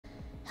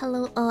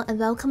Hello all and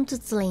welcome to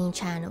the Lane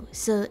channel.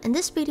 So in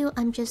this video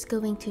I'm just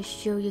going to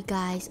show you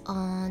guys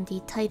on the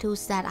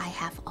titles that I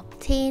have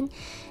obtained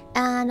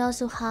and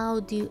also how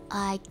do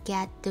I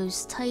get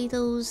those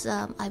titles.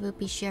 I will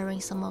be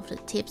sharing some of the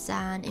tips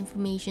and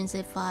informations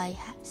if I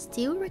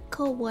still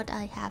recall what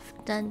I have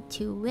done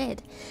to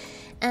it.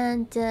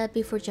 And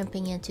before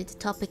jumping into the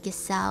topic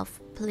itself,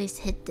 please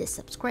hit the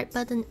subscribe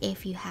button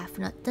if you have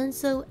not done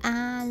so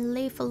and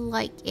leave a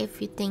like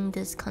if you think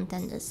this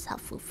content is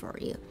helpful for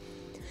you.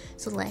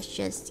 So let's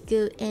just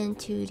go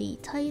into the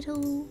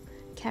title,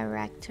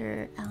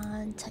 character,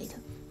 and title.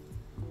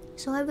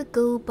 So I will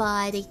go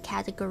by the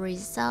categories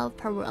itself: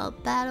 Power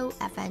Up Battle,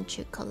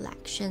 Adventure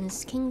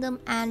Collections,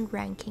 Kingdom, and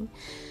Ranking.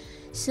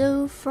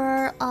 So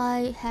far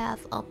I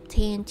have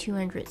obtained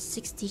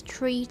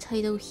 263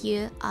 title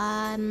here.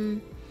 I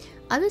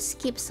will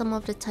skip some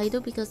of the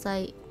title because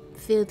I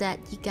feel that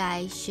you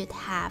guys should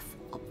have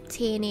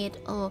obtained it,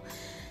 or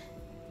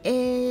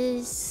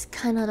is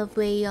kind of a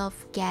way of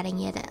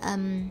getting it.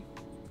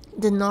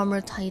 The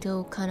normal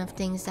title kind of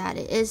things that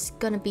it is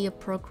gonna be a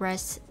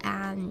progress,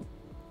 and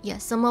yeah,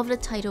 some of the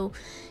title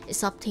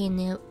is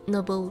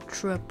obtainable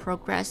through a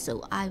progress,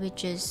 so I will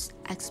just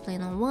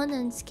explain on one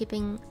and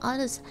skipping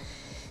others.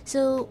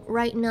 So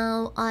right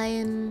now I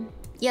am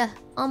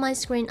on my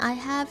screen I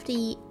have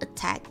the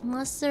attack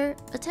master.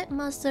 Attack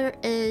master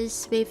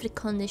is with the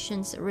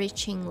conditions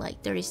reaching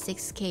like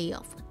 36k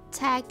of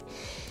attack.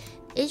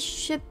 It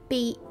should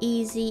be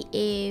easy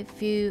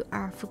if you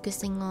are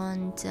focusing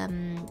on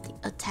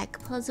the attack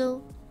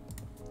puzzle.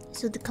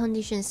 So the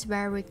condition is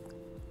very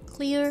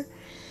clear.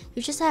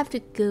 You just have to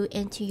go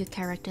into your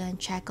character and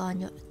check on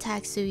your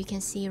attack. So you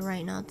can see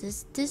right now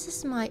this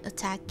is my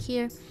attack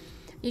here.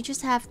 You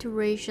just have to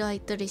reach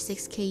like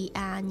 36k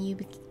and you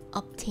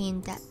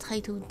obtain that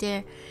title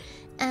there.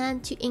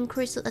 And to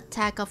increase the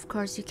attack, of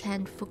course, you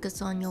can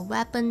focus on your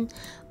weapon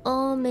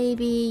or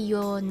maybe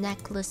your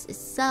necklace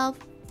itself.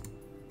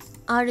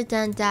 Other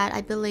than that, I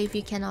believe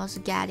you can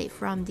also get it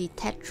from the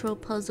Tetro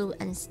puzzle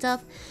and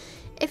stuff.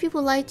 If you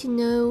would like to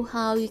know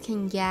how you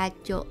can get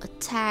your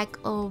attack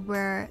or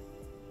where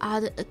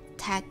other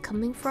attack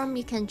coming from,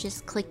 you can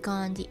just click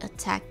on the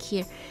attack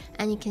here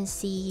and you can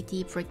see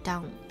the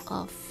breakdown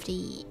of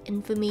the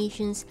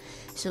informations.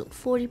 So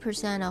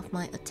 40% of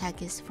my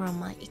attack is from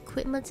my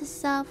equipment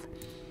itself,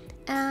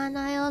 and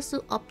I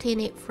also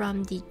obtain it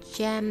from the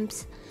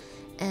gems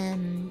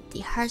and the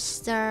heart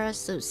stars.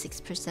 So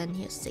 6%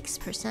 here,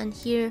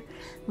 6% here.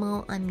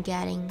 Mount I'm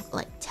getting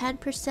like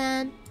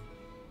 10%.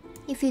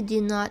 If you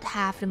do not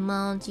have the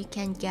mount, you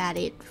can get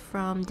it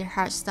from the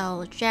heart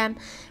star gem.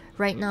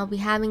 Right now we're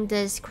having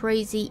this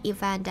crazy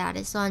event that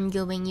is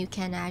ongoing. You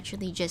can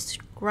actually just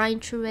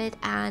grind through it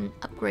and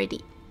upgrade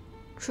it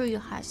through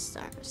your heart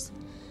stars.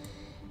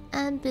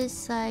 And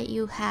beside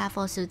you have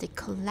also the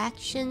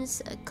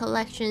collections.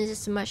 Collections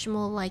is much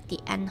more like the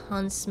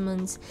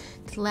enhancements,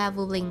 the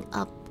leveling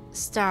up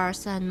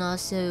stars, and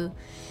also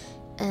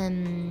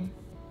the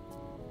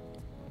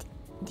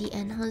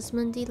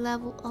enhancement, the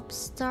level up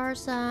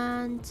stars,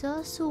 and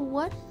also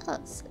what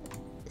else?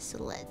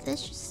 So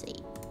let's just see.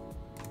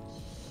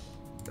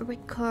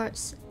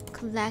 Records,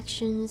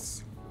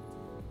 collections.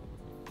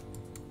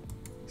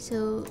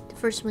 So the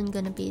first one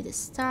gonna be the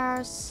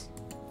stars.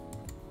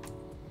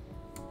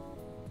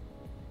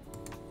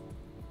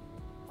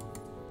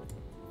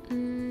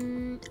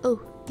 Oh,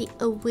 the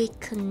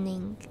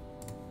awakening.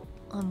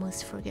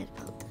 Almost forget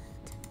about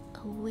that.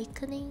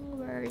 Awakening,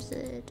 where is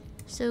it?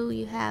 So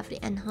you have the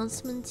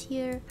enhancements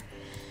here,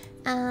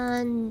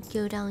 and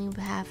go down you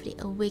have the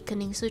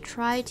awakening. So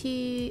try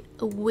to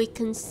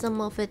awaken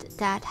some of it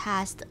that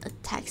has the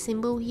attack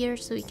symbol here,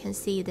 so you can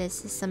see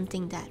this is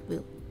something that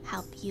will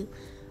help you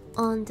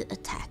on the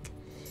attack.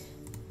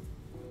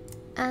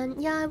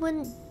 And yeah, I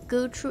wouldn't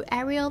go through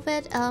every of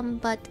it,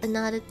 but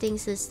another thing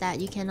is that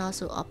you can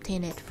also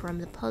obtain it from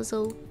the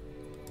puzzle.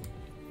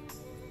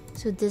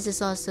 So this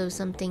is also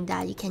something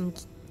that you can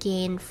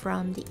gain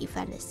from the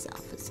event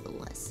itself. So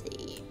let's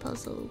see,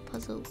 puzzle,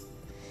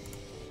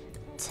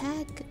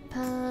 attack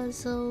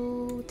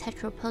puzzle,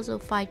 Tetra puzzle,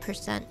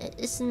 5%.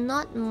 It's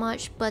not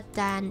much, but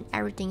then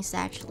everything's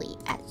actually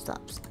adds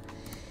up.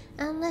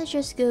 And let's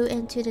just go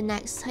into the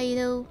next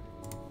title,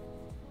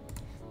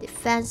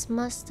 Defense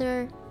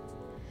Master.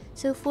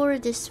 So for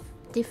this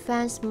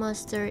Defense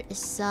Master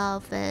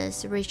itself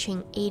is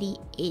reaching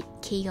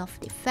 88k of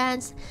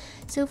defense.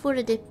 So for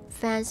the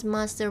Defense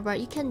Master, what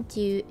you can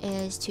do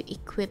is to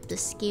equip the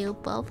skill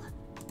buff.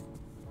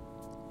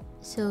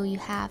 So you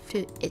have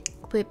to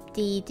equip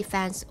the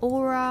defense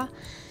aura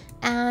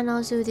and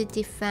also the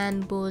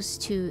defense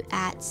boost to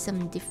add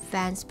some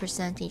defense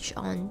percentage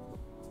on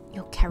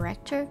your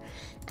character.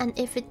 And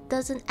if it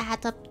doesn't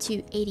add up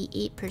to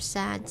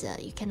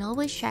 88%, you can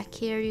always check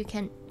here. You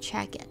can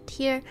check it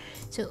here.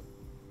 So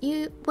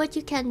what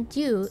you can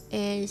do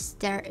is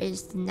there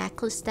is the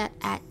necklace that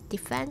add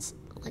defense,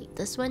 like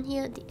this one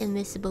here, the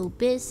invisible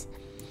beast.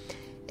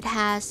 It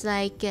has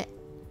like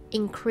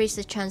increase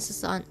the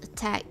chances on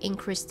attack,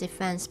 increase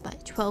defense by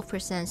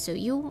 12%. So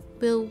you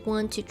will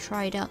want to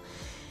try it out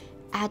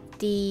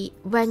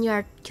when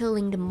you're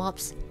killing the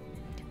mobs,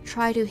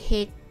 try to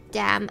hit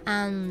them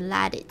and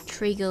let it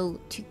trigger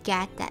to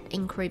get that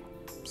increased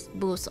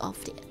boost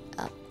of the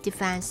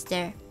defense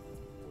there.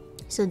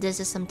 So this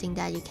is something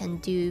that you can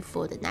do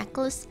for the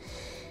necklace.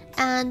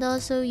 And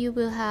also you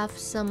will have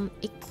some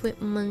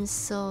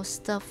equipments or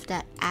stuff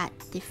that add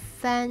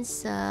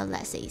defense.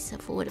 Let's say so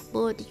for the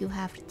board you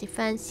have the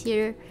defense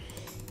here,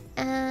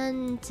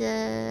 and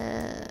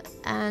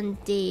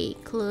the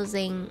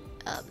clothing,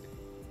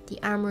 the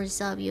armor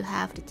itself, you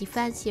have the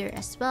defense here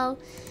as well.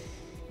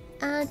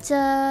 And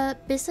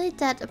besides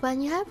that,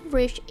 when you have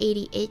reached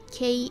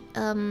 88k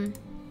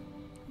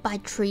by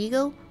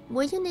trigger,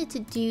 what you need to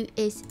do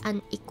is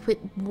unequip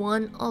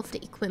one of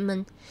the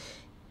equipment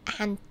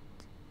and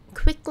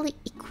quickly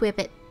equip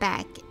it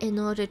back in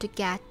order to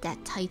get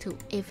that title.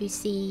 If you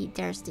see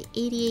there's the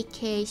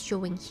 88k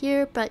showing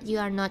here but you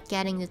are not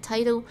getting the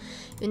title,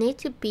 you need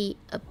to be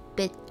a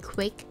bit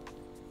quick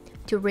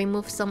to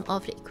remove some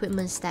of the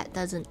equipments that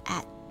doesn't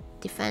add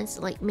defense,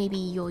 like maybe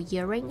your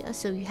earring.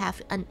 So you have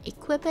to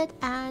unequip it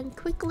and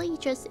quickly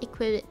just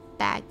equip it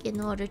back in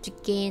order to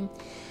gain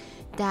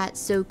that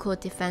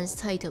so-called defense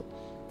title.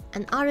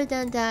 And other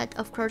than that,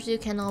 of course, you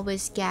can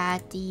always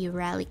get the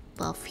relic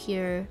buff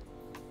here.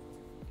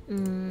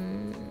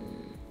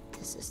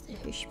 This is the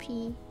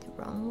HP, the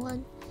wrong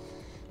one.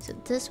 So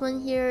this one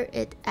here,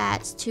 it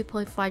adds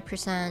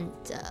 2.5%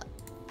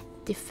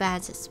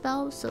 defense as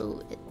well,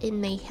 so it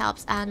may help.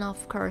 And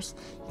of course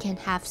you can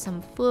have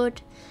some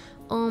food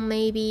or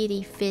maybe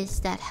the fish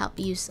that help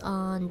you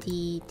on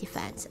the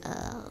defense.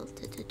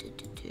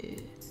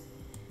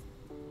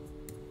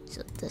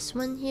 So this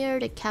one here,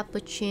 the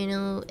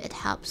cappuccino, it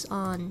helps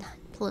on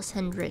plus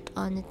 100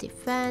 on the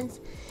defense.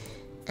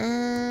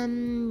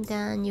 And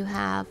then you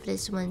have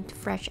this one,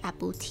 fresh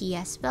apple tea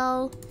as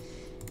well.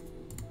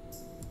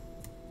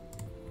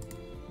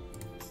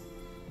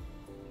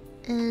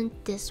 And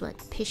this one,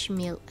 fish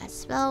meal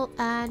as well.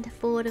 And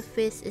for the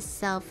fish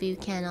itself, you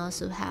can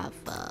also have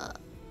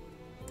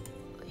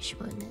which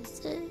one is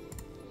it?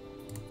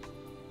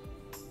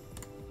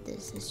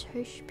 This is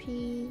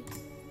HP.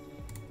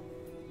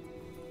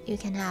 You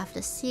can have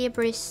the sea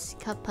breeze,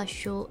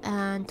 carpaccio,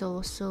 and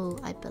also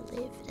I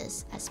believe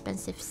this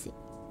expensive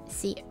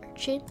sea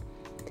urchin.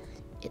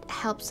 It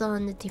helps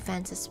on the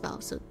defense as well.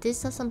 So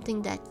these are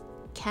something that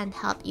can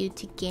help you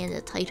to gain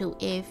the title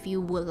if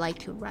you would like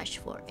to rush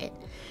for it.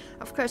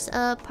 Of course,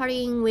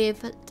 partying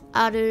with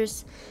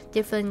others,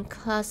 different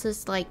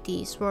classes like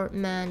the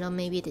swordman or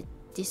maybe the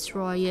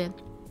destroyer.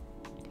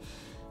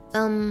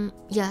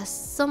 Yes,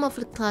 some of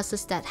the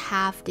classes that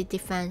have the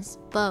defense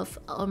buff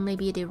or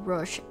maybe the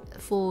rush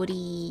for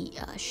the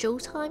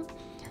showtime,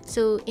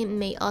 so it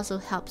may also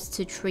helps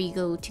to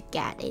trigger to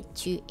get it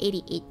to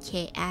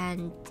 88k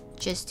and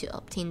just to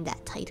obtain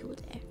that title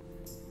there.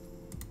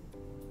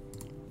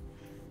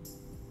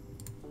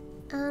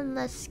 And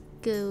let's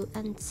go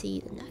and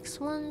see the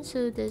next one.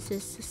 So this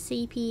is the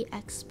CP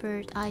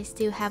expert. I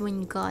still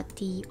haven't got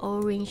the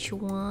orange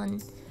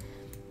one,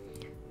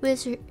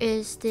 which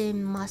is the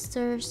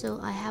master, so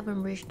I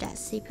haven't reached that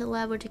CP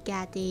level to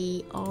get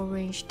the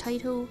orange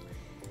title.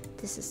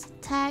 This is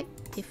attack,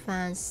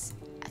 defense,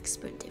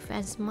 expert,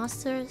 defense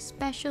master.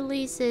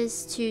 Specialist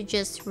is to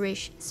just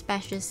reach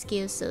special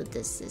skills, so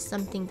this is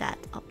something that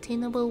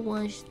obtainable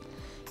once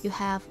you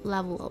have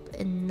leveled up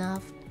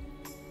enough.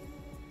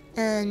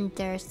 And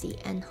there's the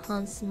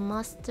enhanced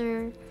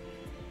master.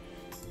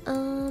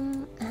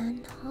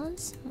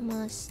 Enhanced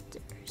master,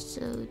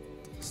 so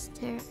is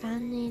there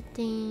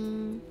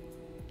anything?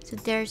 So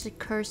there's a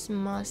curse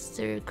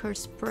master,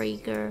 curse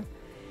breaker.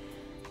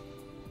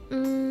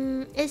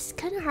 It's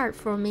kind of hard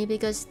for me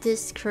because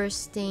this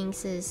curse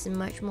things is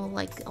much more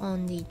like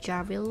on the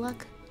Javel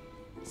luck.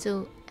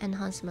 So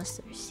enhanced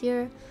master is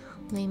here.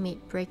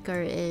 Limit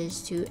breaker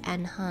is to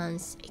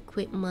enhance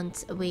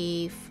equipment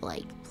with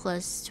like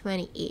plus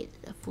 28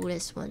 for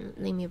this one.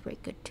 Limit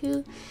breaker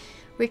 2.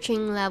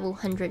 Reaching level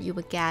 100 you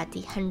will get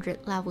the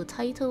 100 level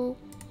title.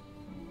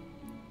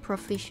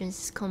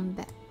 Proficiency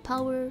combat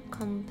power,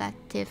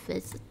 combative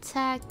is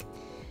attack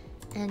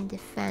and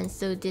defense,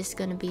 so this is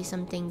gonna be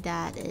something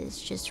that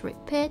is just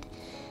repeat.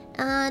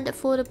 And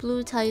for the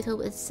blue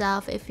title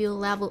itself, if you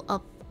level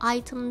up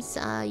items,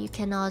 you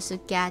can also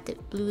get the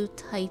blue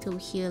title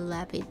here,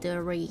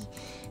 lapidary,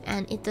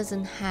 and it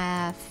doesn't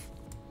have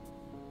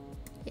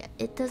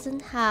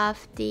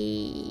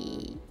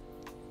the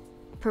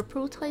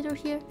purple title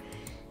here.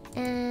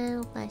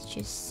 And let's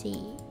just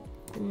see,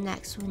 the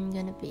next one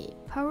gonna be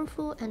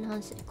powerful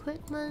enhanced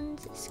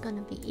equipment. It's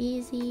gonna be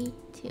easy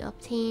to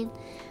obtain.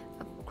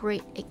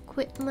 Upgrade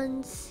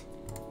equipment,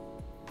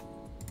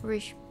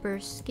 rich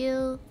burst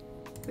skill,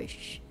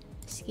 rich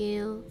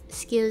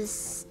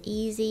skills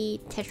easy.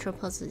 Tetra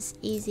puzzle is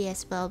easy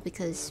as well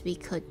because we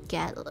could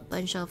get a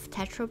bunch of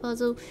tetra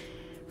puzzle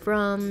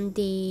from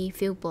the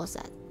field boss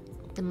at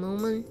the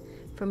moment.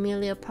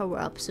 Familiar power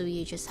up, so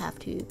you just have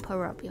to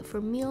power up your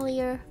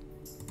familiar.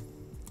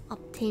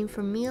 Obtain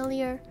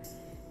familiar,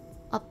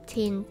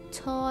 obtain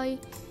toy,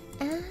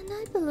 And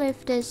I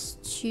believe this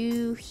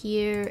 2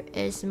 here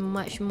is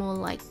much more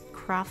like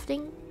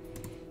crafting.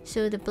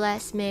 So the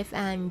blacksmith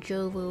and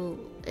jovel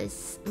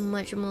is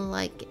much more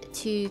like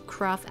to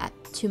craft at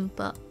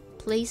tumba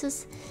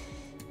places,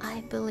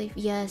 I believe.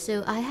 Yeah,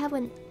 so I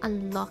haven't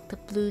unlocked the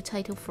blue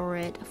title for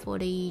it, for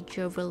the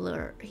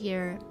joveler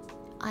here.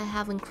 I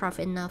haven't crafted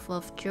enough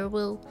of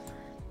jovel.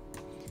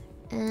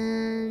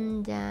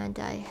 And then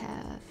I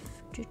have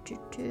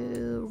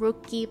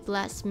rookie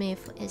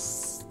blacksmith is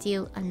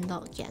still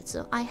unlocked yet,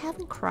 so I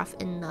haven't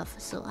crafted enough,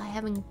 so I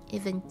haven't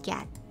even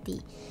get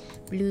the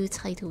blue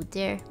title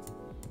there.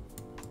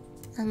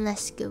 And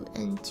let's go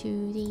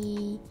into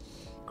the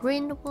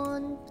green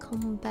one,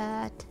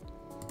 combat,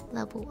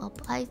 level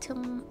up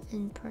item,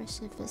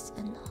 impressive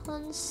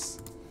enhance,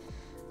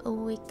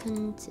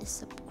 awakened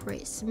is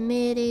upgrade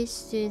smithy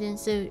student.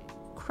 So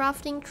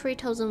crafting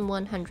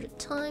 3100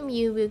 times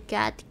you will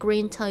get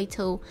green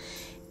title,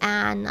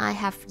 and I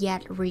have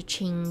yet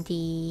reaching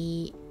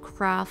the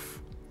craft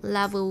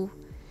level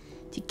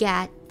to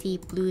get the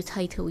blue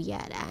title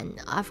yet. And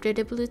after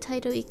the blue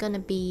title it's gonna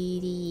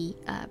be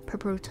the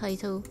purple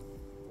title.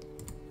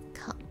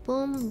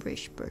 Boom,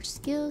 rich bird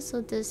skill, so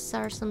these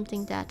are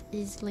something that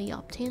easily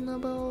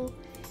obtainable.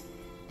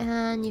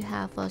 And you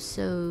have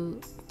also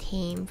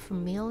tame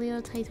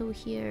familiar title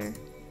here.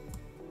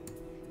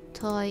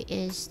 Toy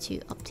is to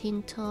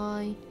obtain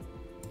toy,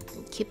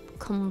 and keep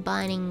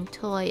combining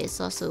toy is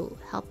also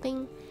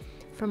helping.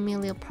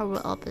 Familiar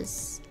power up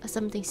is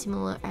something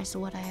similar as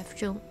what I have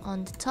shown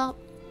on the top.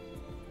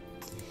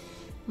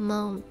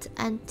 Mount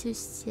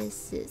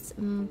enthusiasts,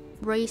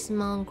 raise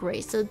mount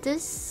grace. So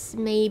this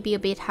may be a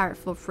bit hard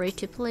for free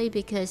to play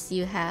because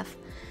you have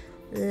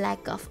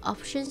lack of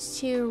options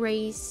to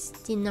raise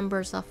the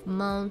numbers of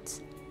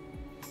mounts.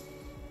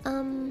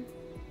 I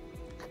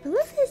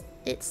believe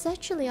it's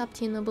actually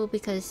obtainable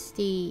because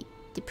the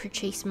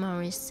purchase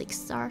amount is 6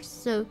 stars.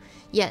 So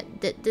yeah,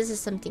 this is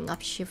something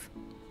achievable.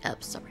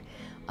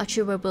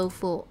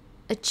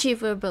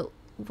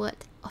 What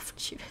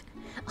obtainable?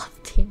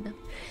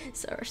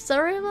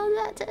 Sorry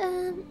about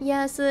that.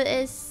 Yeah, so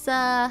it's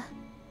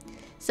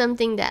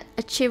something that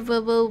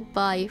achievable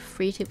by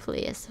free to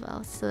play as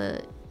well. So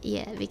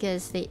yeah,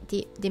 because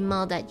the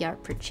mount that you're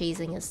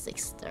purchasing is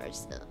 6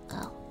 stars.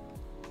 So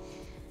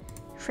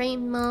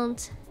train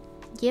mount,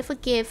 give a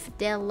gift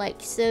they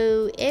like.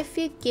 So if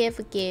you give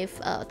a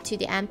gift to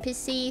the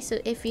NPC, so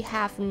if you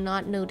have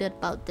not noted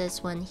about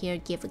this one here,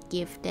 give a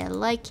gift they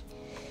like,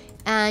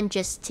 and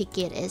just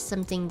ticket is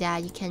something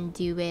that you can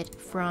do it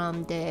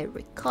from the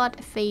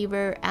record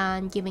favor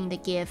and giving the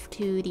gift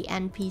to the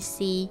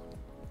NPC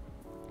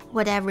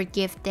whatever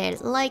gift they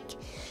like.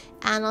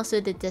 And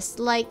also the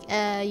dislike,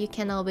 you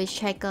can always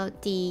check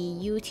out the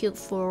YouTube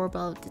for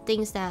about the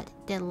things that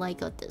they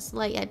like or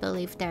dislike. I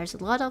believe there's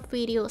a lot of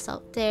videos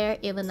out there,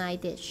 even I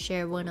did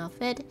share one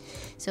of it,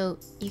 so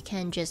you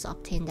can just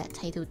obtain that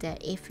title there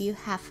if you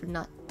have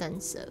not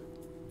done so.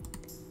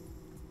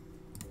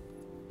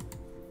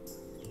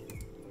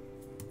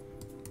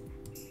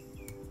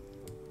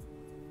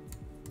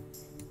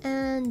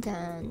 And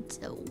then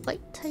the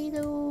white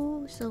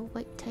title, so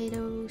white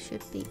title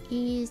should be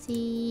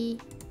easy.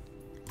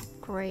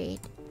 Great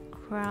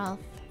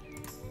craft,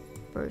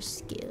 burst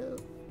skill,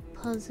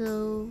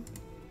 puzzle,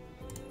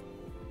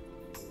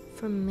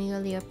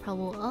 familiar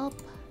power up,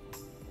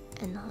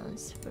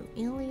 enhance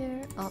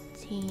familiar,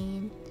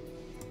 obtain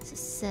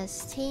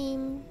success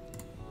team,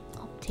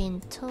 obtain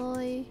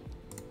toy,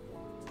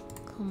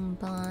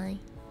 combine,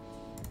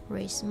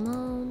 race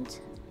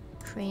mount,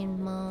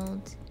 train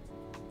mount,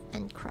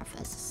 and craft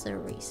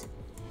accessories.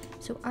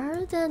 So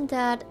other than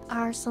that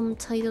are some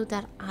titles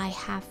that I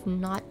have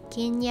not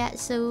gained yet.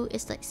 So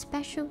it's like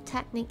special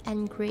technique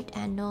and great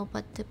and all,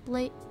 but the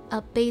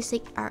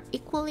basic are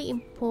equally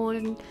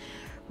important.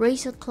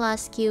 Raise your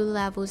class skill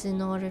levels in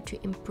order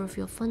to improve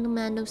your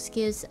fundamental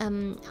skills.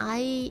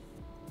 I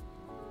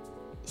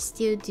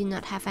still do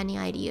not have any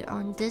idea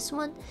on this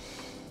one.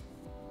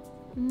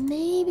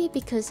 Maybe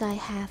because I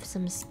have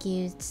some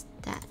skills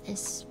that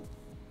is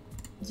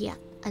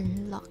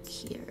unlocked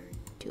here.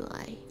 Do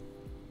I?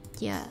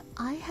 Yeah,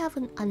 I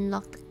haven't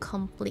unlocked the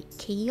complete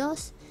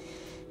chaos.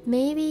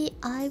 Maybe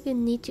I will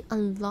need to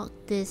unlock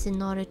this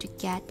in order to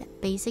get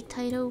that basic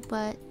title,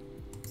 but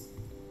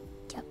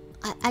yep,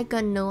 I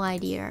got no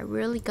idea. I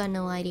really got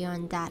no idea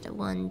on that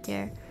one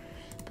there.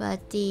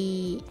 But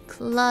the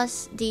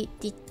class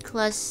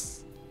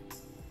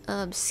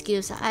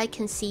skills, I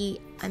can see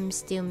I'm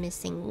still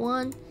missing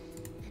one.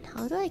 And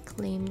how do I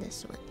claim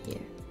this one here?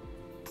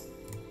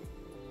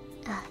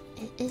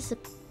 It is a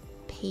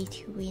pay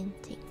to win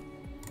thing.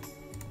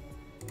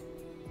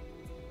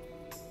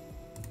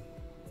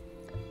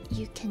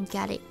 You can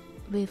get it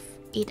with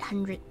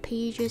 800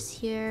 pages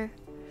here,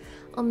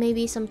 or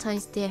maybe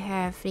sometimes they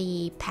have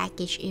the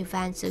package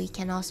event, so you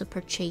can also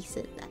purchase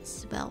it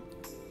as well.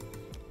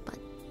 But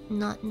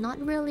not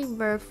really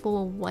worth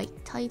for a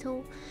white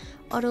title,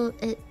 although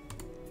it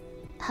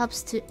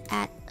helps to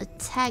add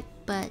attack,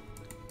 but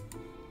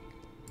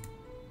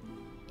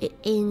it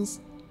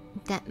ends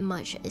that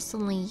much. It's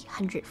only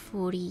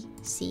 140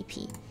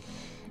 CP.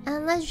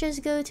 And let's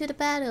just go to the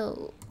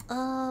battle.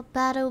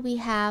 Battle we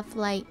have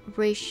like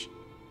reached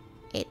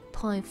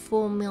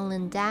 8.4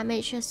 million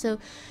damage. So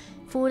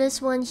for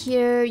this one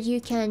here,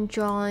 you can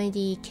join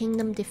the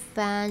Kingdom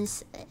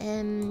Defense,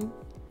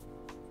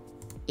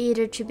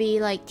 either to be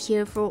like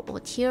tier 4 or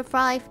tier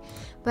 5.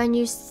 When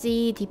you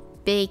see the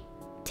big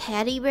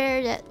teddy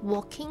bear that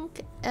walking,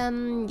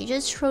 you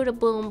just throw the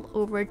bomb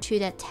over to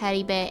that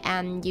teddy bear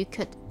and you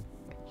could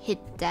hit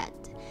that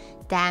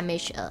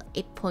damage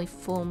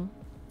 8.4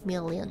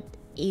 million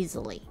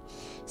easily.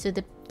 So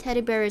the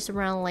teddy bear is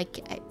around like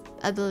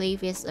I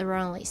believe it's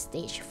around like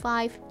stage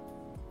 5.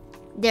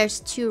 There's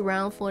 2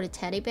 rounds for the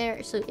teddy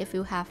bear, so if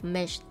you have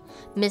missed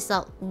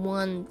out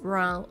one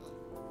round,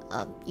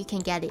 you can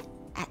get it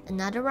at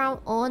another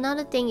round. Or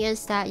another thing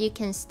is that you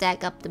can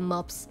stack up the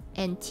mobs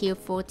and tier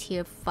 4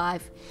 tier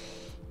 5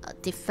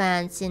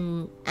 defense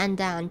and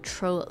then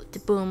throw the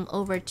boom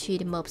over to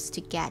the mobs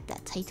to get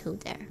that title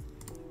there.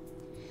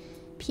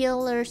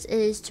 Pillars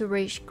is to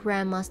reach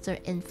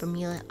Grandmaster in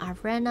Familiar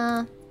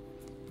Arena,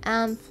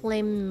 and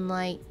Flame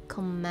Knight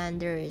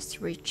Commander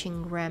is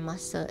reaching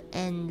Grandmaster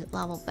in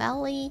Lava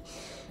Valley.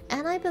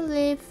 And I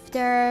believe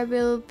there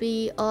will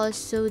be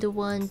also the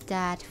one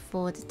that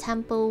for the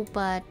temple,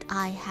 but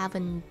I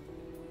haven't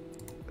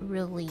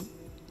really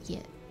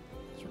yet.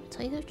 Your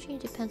title tree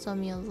depends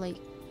on your like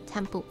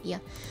temple. Yeah,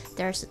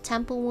 there's a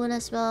temple one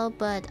as well,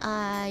 but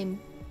I'm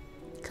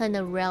kind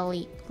of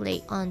rarely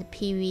play on the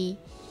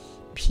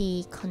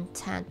PvP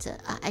content.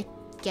 I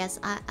guess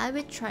I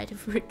will try to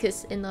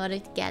focus in order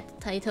to get the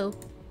title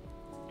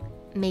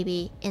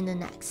maybe in the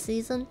next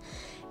season.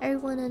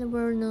 Everyone in the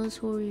world knows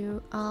who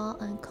you are.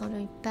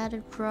 Encountering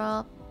battle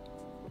drop,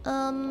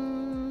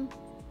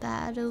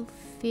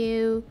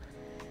 battlefield.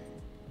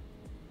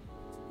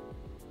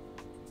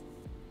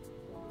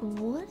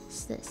 What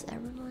is this?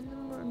 Everyone in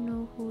the world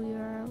know who you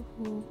are.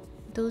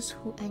 Those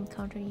who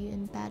encounter you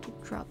in battle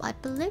drop. I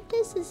believe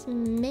this is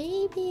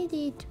maybe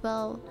the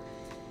 12.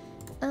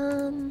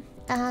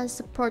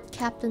 Support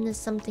captain is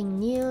something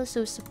new.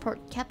 So support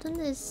captain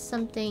is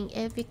something,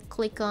 if you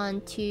click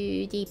on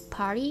to the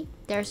party,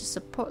 there's a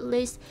support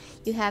list.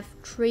 You have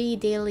 3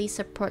 daily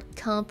support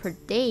count per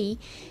day,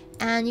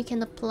 and you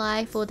can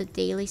apply for the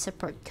daily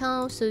support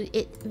count, so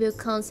it will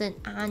constant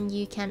and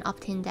you can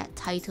obtain that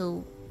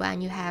title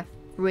when you have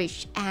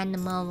reached an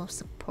amount of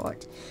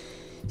support.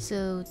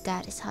 So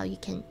that is how you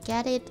can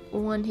get it.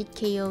 1 hit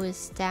KO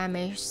is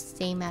damage,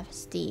 same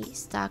as the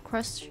Star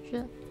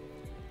Crusher.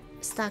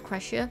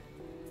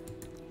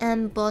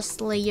 And boss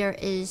slayer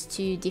is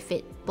to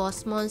defeat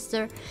boss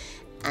monster.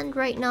 And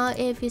right now,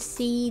 if you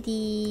see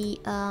the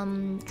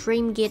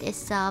dream gate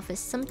itself, is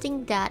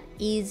something that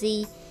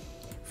easy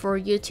for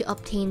you to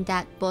obtain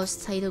that boss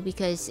title,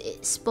 because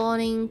it's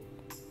spawning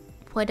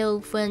quite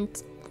often,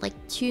 like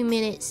 2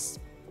 minutes.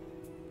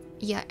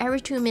 Yeah,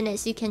 every 2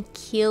 minutes you can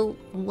kill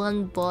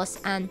one boss,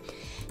 and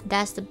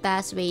that's the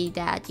best way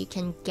that you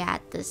can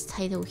get this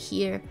title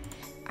here.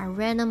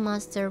 Arena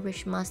Master,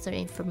 Wish Master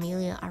in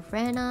Familiar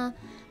Arena.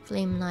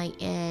 Flame Knight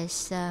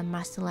is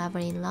Master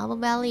level in Lava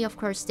Valley. Of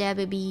course, there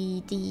will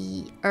be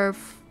the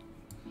Earth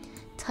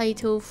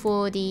title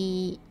for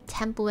the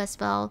temple as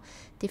well.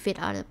 Defeat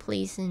other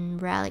place in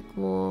Relic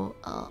War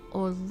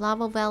or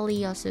Lava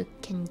Valley. Also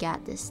can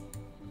get this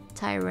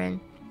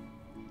Tyrant.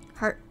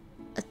 Heart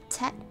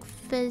Attack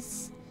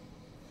Fist.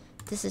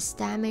 This is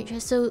damage.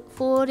 So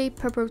for the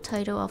purple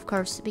title, of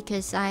course,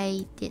 because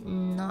I did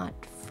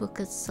not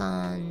focus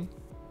on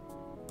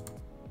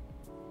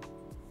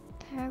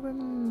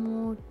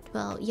more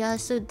 12. Yeah,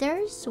 so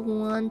there's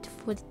one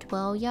for the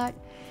 12 yard,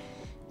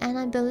 and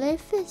I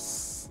believe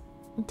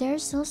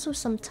there's also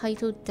some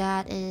title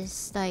that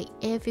is like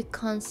if you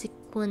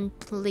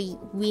consequently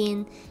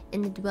win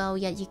in the 12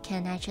 yard, you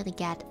can actually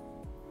get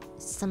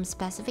some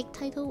specific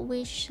title,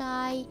 which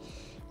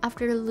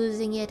after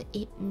losing it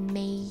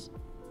may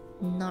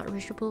not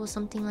reachable or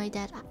something like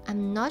that.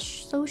 I'm not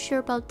so sure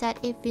about that.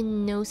 If you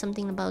know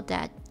something about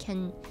that,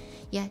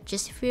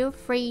 just feel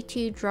free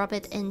to drop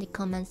it in the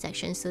comment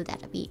section so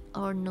that we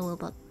all know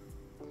about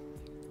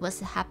what's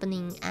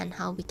happening and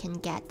how we can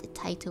get the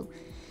title.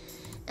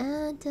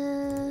 And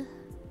the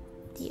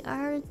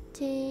other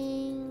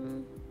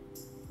thing,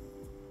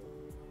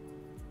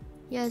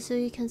 so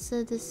you can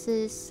see this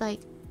is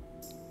like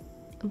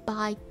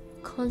by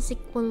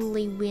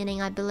consequently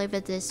winning. I believe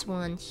it is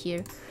one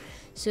here.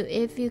 So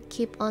if you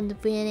keep on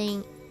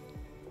winning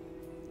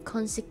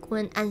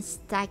consequent and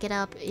stack it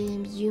up,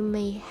 you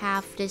may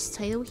have this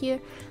title here.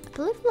 I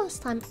believe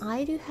last time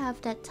I do have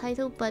that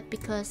title, but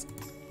because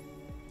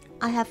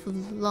I have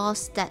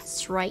lost that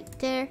strike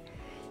there,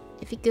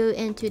 if you go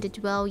into the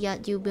 12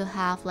 yard, you will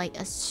have like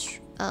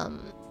a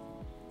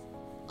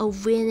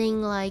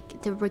winning,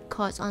 like the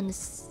records on the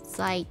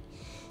site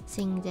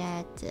saying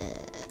that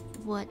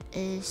what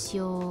is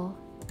your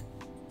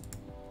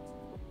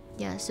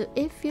so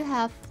if you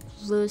have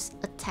lose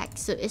attack,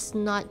 so it's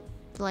not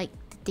like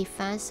the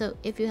defense, so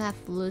if you have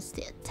lose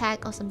the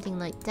attack or something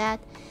like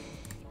that,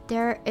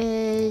 there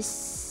is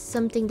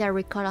something that I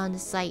record on the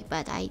site,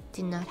 but I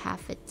do not have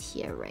it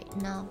here right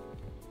now.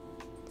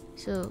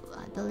 So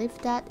I believe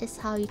that is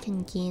how you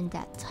can gain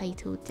that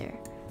title there.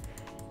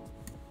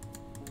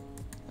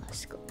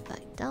 Let's go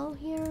back down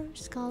here.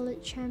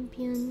 Scarlet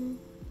Champion.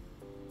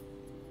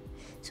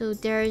 So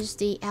there's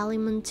the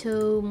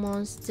elemental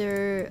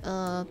monster.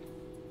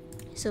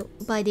 So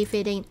by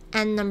defeating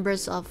n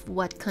numbers of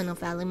what kind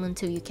of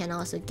elemental, you can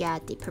also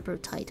get the purple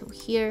title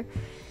here.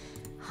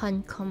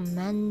 Hunt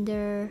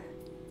Commander,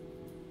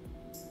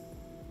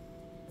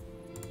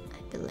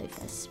 I believe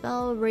as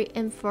well.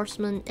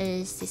 Reinforcement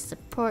is the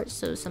support,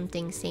 so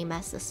something same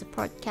as the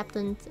support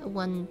captain,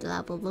 one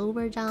level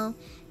lower down.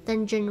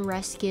 Dungeon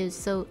Rescue,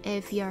 so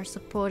if you are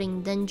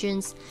supporting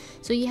dungeons,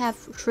 so you have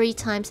 3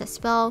 times as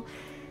well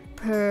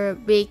per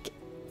week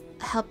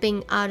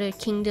helping other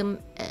kingdom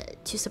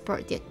to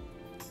support the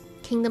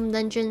kingdom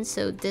dungeon.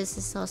 So this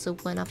is also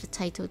one of the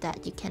titles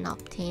that you can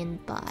obtain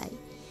by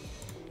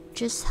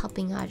just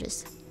helping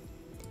others.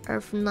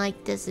 Earth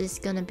Knight, this is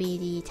gonna be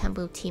the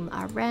Temple Team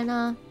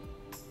Arena.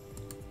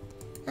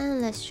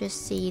 And let's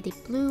just see the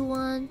blue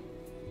one.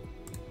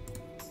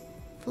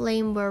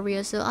 Flame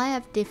Warrior, so I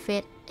have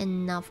defeated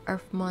enough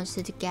Earth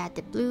monster to get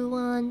the blue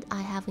one.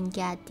 I haven't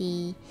got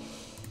the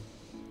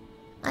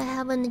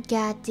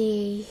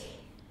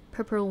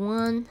purple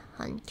one.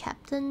 Hunt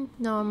Captain,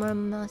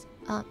 normal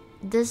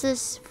this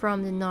is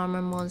from the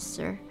normal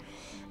monster.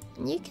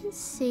 You can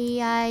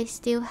see I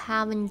still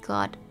haven't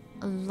got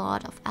a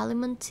lot of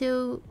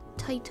elemental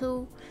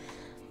title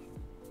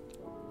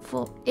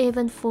for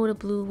even for the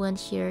blue one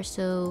here,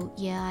 so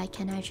yeah, I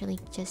can actually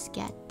just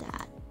get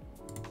that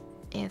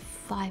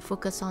if I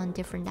focus on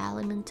different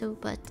elemental,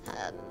 but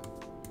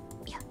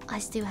yeah, I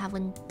still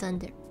haven't done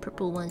the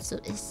purple one, so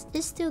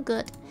it's still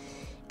good.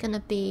 Gonna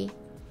be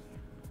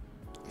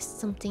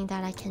something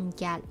that I can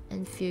get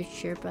in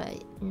future,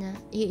 but no,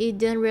 you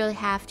don't really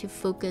have to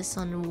focus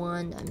on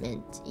one. I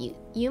mean,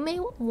 you may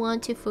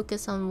want to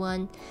focus on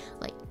one,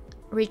 like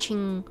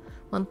reaching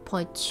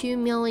 1.2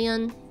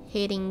 million,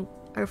 hitting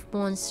Earth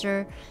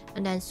monster,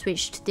 and then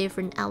switch to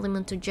different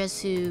elemental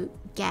just to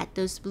get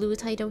those blue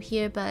title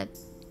here. But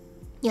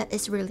yeah,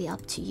 it's really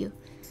up to you.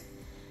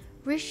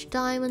 Rich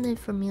Diamond in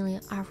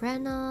Familiar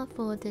Arena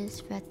for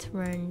this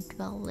veteran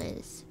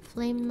dwellers.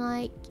 Flame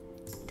Knight,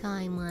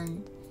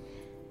 Diamond.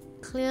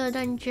 Clear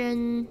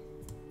dungeon.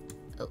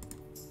 Oh,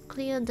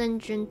 clear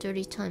dungeon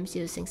 30 times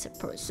using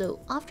support.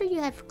 So after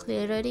you have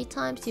cleared 30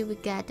 times, you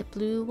will get the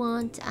blue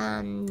one,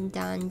 and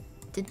then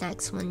the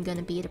next one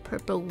gonna be the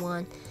purple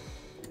one,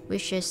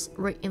 which is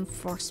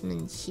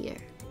reinforcement here.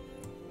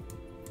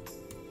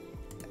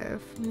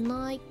 Earth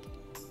Knight,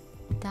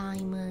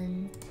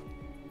 Diamond,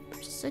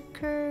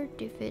 Berserker,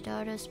 defeat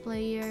others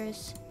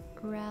players,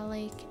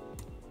 Relic,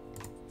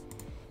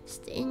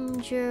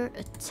 Stinger,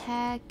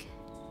 Attack,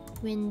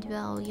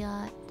 Windwell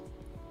Yacht.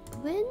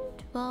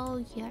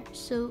 Windwell Yacht,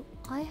 so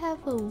I have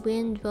a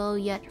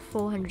Windwell Yacht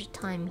 400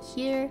 times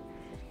here.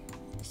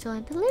 So I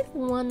believe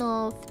one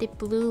of the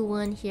blue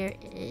one here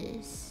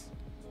is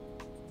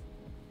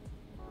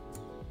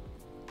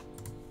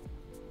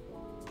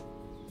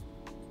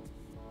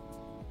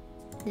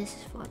this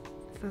is for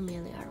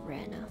Familiar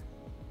Arena.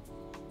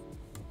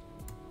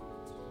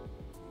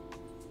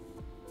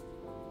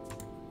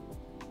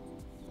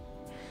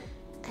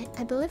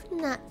 I believe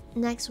that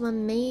next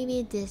one,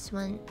 maybe this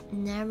one,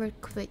 Never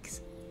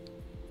Quicks.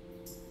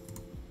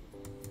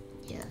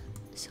 Yeah,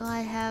 so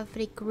I have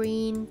the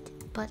green,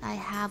 but I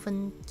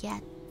haven't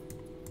get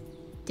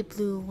the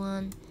blue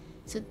one.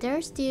 So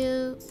there's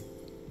still,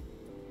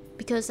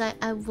 because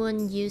I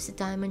won't use the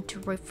diamond to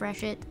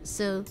refresh it,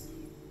 so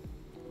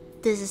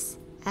this is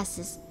as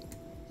is,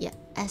 yeah,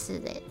 as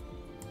it is.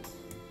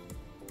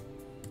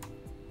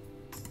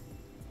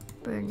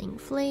 Burning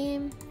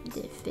Flame,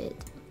 defeat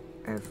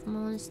Earth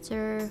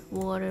monster,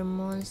 water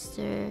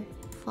monster,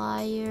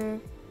 fire,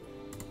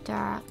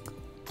 dark,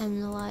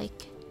 and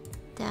like,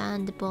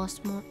 then the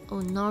boss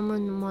normal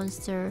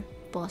monster,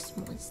 boss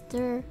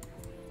monster,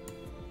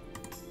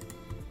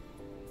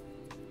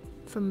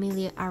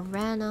 Familiar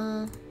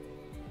Arena,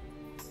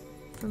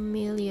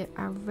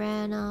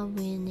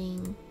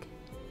 winning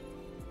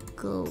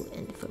go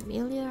in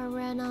Familiar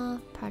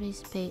Arena,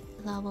 participate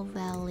Lava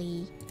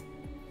Valley,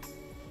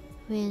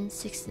 win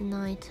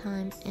 69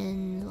 times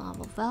in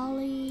Lava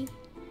Valley,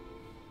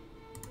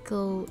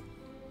 go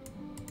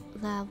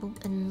level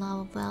in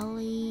Lava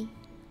Valley,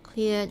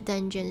 clear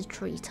dungeons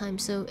 3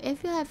 times. So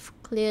if you have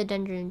clear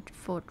dungeon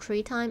for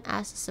 3 times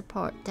as a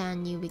support,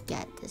 then you will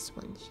get this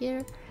one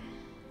here.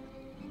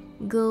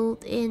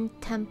 Gold in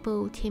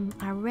Temple Team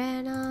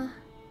Arena,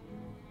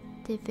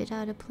 defeat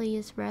other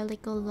players,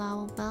 Relic of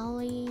Lava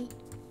Valley.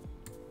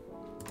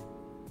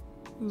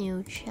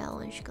 New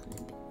challenge gonna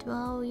be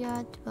 12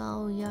 yard.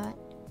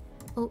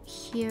 Oh,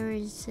 here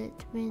is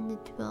it, win the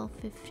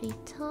 1250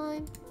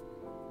 time.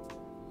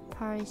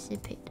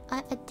 Participate.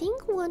 I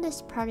think one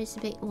is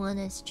participate, one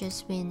is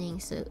just winning,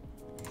 so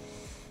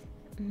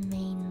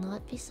may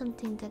not be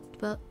something that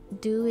will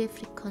do if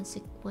the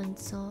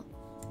consequence of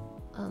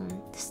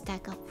the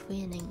stack up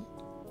winning.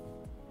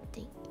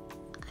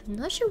 I'm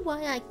not sure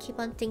why I keep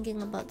on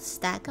thinking about the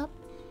stack up.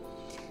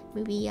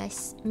 Maybe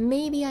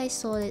I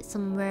saw it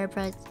somewhere,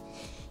 but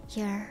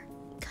yeah,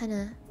 kind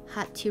of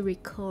had to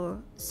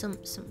recall some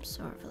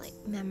sort of like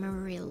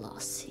memory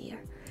loss here.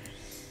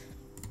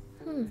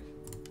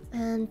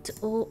 And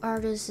all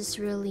artists is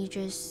really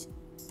just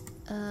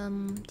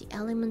the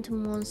elemental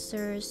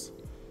monsters,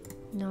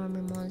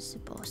 normal monster,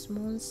 boss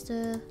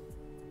monster,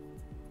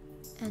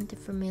 and the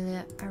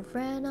familiar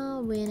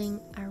arena, winning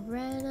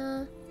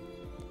arena,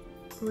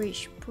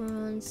 rich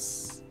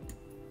bronze,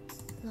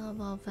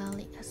 lava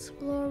valley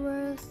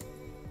explorer,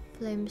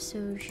 flame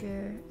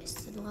soldier is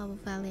the lava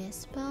valley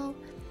as well,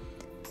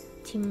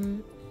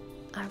 team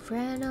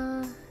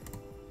arena.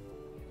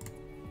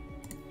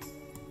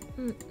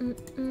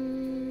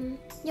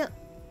 Yep,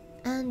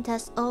 and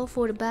that's all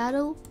for the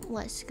battle.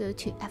 Let's go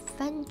to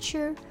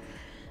adventure.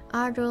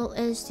 Our role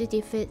is to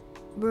defeat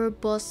world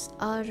boss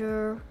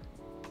other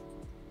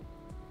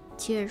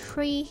tier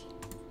 3,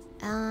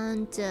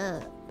 and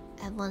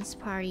advanced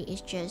party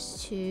is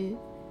just to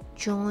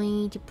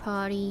join the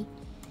party.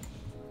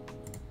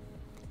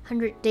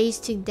 100 days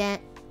to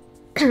that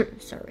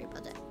sorry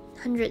about that.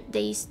 100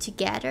 days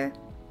together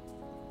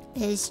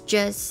is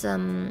just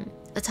a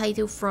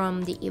title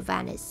from the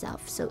event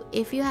itself, so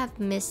if you have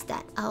missed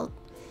that out,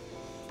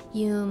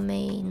 you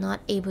may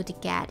not able to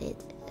get it.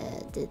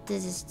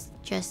 This is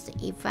just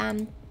the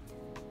event.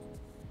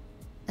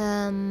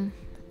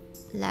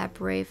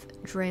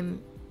 Labyrinth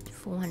Dream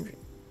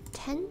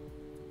 410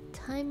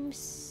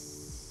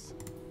 times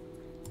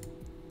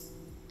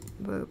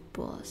world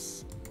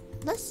boss.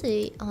 Let's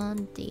see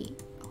on the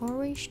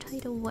orange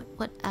title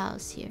what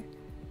else here.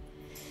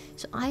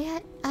 So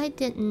I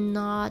did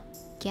not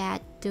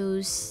get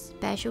those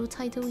special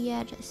title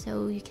yet,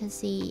 so you can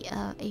see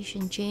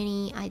Asian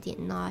Genie I did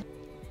not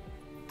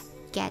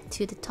get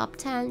to the top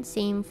 10.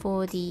 Same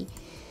for the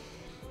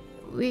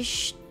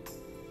wish,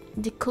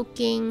 the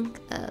cooking.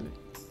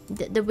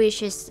 The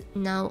wish is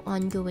now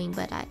ongoing,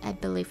 but I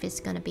believe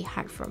it's gonna be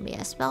hard for me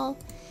as well.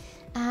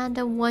 And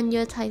the 1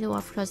 year title,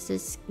 of course,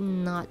 is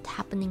not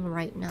happening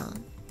right now.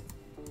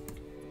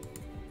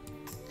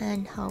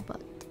 And how about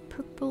the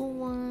purple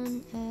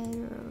one?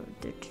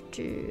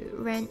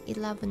 Rank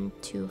 11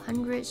 to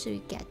 100, so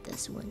you get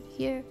this one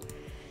here.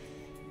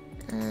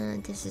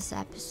 This is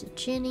episode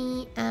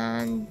Genie,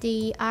 and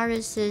the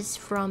artist is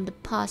from the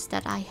past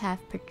that I have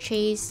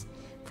purchased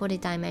for the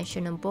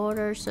dimensional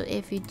border. So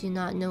if you do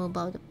not know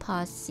about the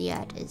past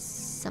yet, it's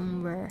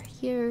somewhere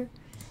here,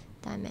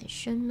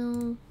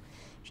 dimensional.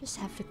 Just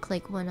have to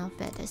click one of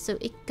it, so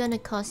it's gonna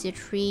cost you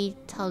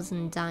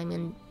 3,000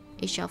 diamond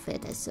each of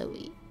it. So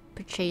we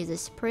purchase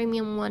this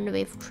premium one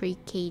with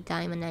 3k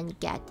diamond and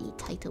get the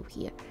title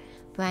here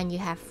when you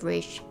have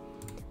reached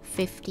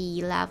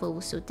 50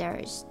 levels. So there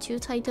is 2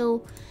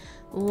 titles.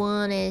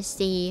 One is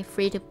the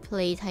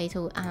free-to-play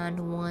title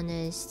and one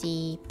is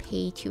the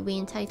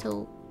pay-to-win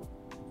title.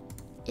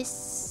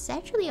 It's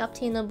actually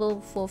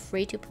obtainable for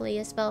free-to-play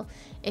as well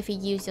if you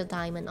use your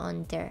diamond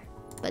on there,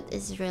 but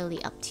it's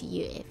really up to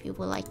you if you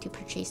would like to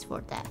purchase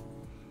for that.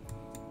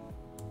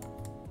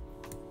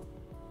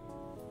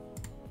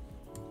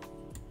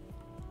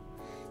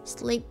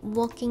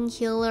 Sleepwalking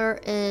Healer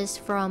is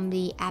from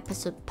the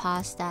episode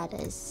pass that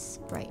is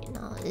right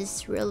now.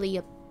 It's really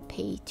a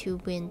pay to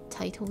win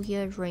title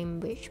here, Dream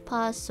Witch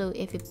Pass. So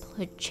if you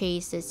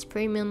purchase this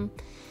premium,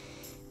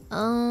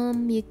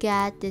 you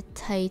get the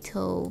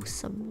title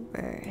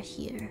somewhere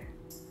here.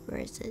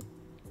 Where is it?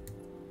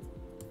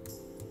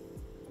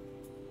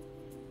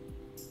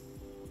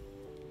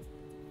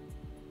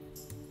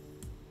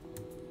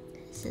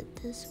 Is it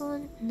this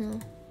one? No.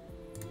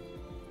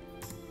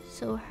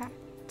 So hard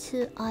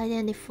to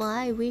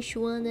identify which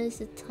one is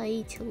the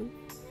title.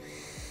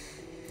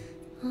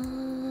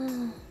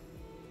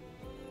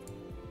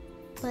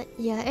 But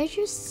yeah, it's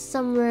just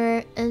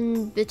somewhere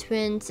in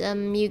between.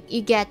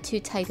 You get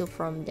 2 titles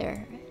from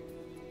there.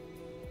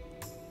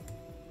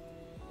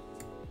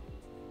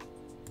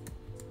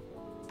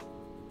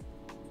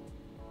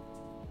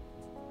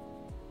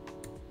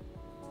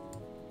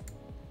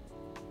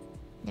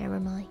 Never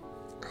mind.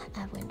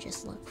 I won't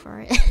just look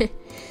for it.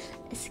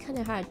 It's kind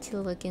of hard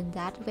to look in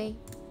that way,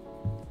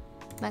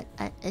 but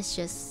it's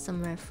just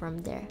somewhere from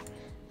there.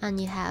 And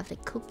you have the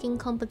cooking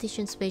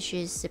competitions, which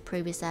is the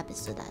previous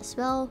episode as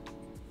well.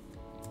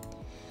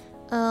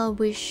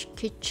 Wish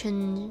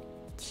Kitchen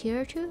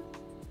tier 2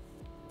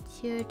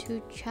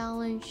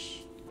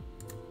 challenge.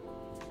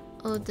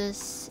 Oh,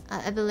 this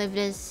I believe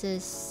this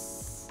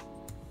is,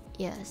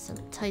 yeah, some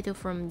title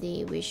from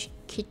the Wish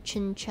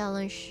Kitchen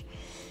challenge,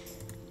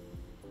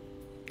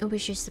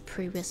 which is the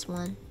previous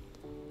one.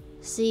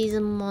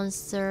 Season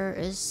monster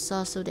is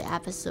also the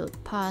episode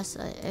pass.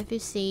 If you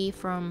see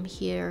from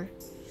here,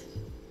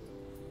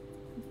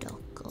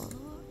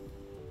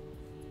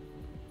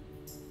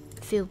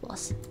 field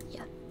boss,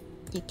 yeah,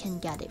 you can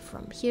get it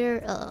from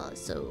here.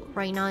 So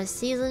right now it's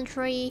season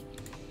 3,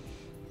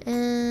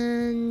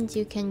 and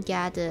you can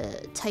get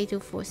the title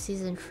for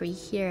season 3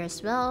 here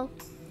as well.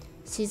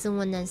 Season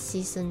 1 and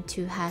season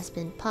 2 has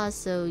been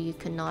passed, so you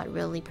cannot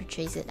really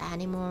purchase it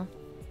anymore.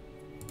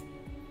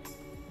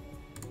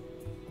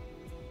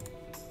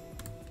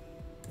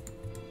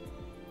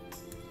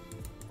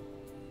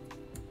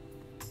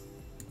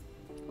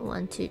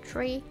 1, 2,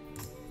 3.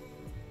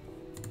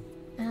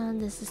 And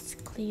this is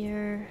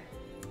clear.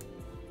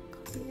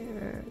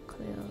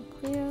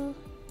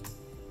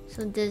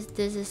 So this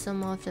is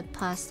some of the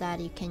pass that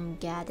you can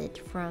get it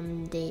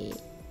from the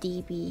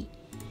DB.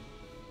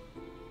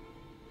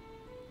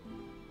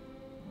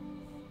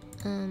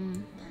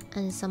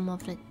 And some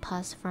of the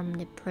pass from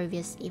the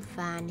previous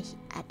event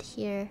at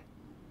here.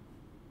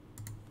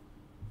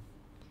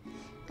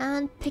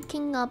 And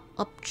picking up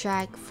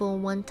object for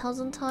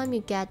 1000 times, you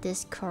get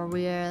this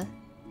career.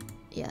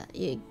 Yeah,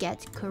 you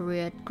get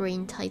career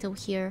green title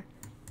here.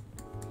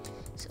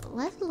 So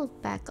let's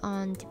look back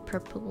on the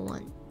purple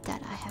one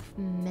that I have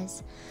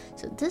missed.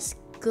 So this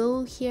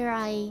goal here,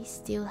 I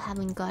still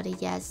haven't got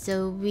it yet,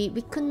 so we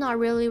could not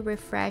really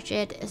refresh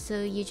it,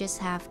 so you just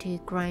have to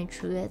grind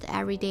through it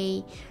every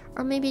day,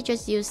 or maybe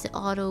just use the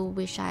auto,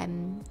 which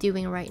I'm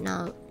doing right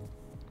now.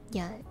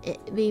 Yeah,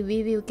 we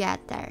will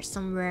get there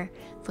somewhere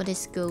for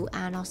this goal,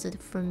 and also the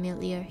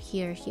familiar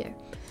here.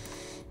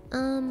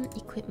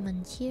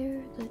 Equipment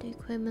here. Good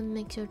equipment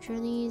makes your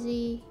journey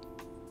easy.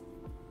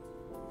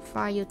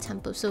 Fire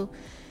tempo. So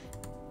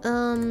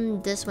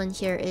this one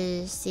here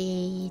is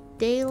the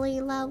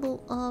daily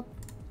level up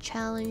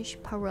challenge,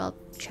 power up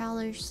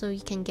challenge, so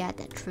you can get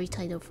that 3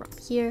 title from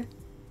here.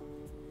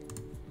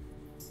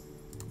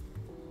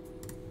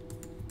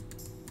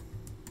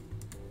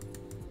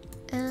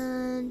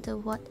 And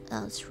what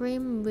else?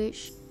 Rim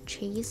Witch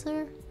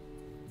Chaser.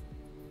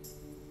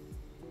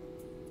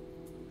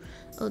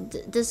 Oh,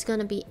 this is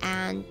gonna be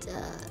end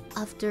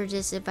after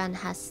this event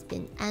has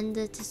been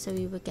ended, so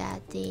you will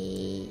get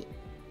the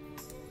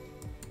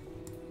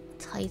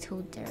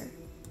title there.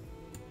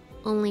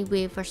 Only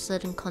with for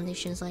certain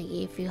conditions, like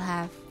if you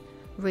have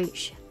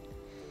reached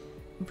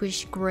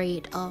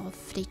grade of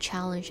the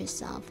challenge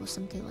itself or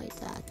something like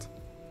that.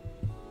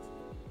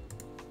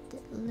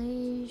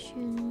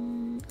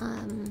 Delation.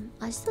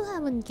 I still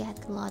haven't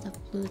get a lot of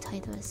blue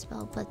title as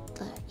well, but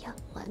yeah,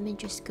 let me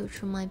just go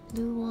through my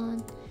blue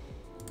one.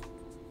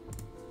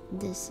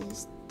 This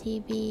is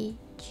DB,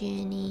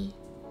 Jenny.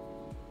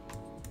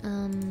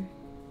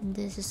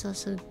 This is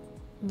also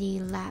the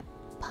lab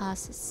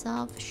pass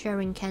itself.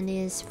 Sharing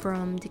candies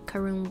from the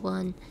current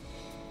one.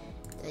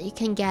 You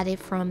can get it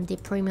from the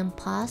premium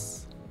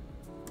pass.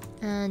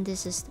 And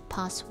this is the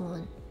pass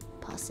one,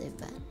 pass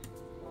event.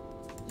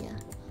 Yeah,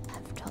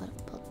 I've thought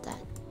about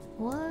that.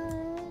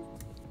 What?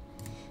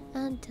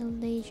 And the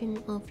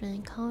Legion of the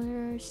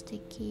Encounter,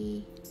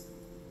 sticky.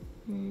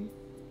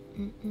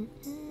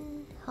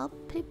 Help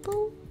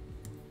people.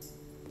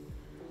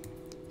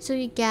 So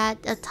you get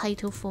a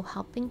title for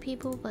helping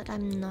people, but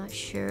I'm not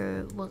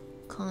sure what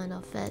kind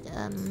of it.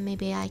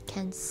 Maybe I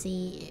can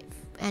see if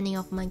any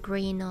of my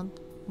green or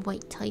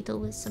white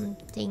title is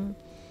something,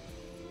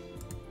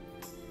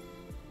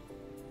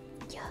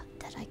 yeah,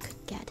 that I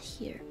could get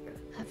here.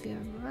 Have you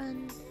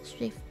run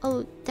Swift?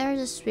 Oh, there's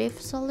a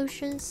Swift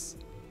solutions.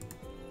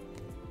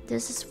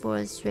 This is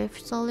for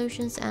Swift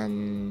solutions.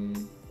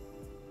 And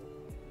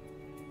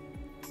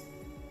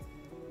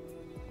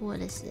what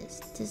is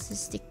this? This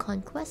is the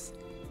conquest.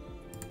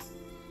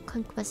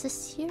 Conquest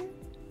is here?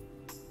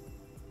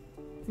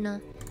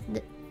 No.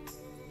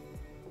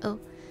 Oh,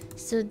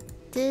 so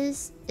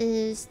this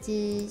is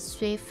the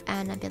Swift,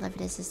 and I believe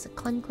this is the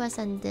conquest,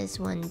 and this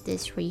one,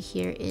 this 3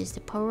 here is the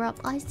power up.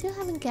 I still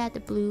haven't got the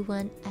blue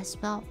one as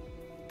well.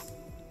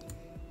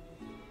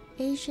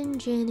 Asian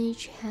Jenny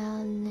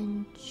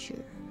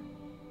Challenger.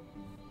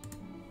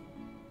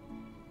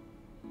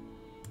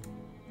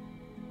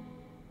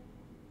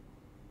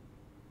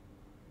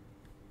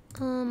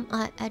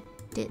 I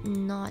did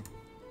not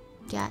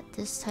get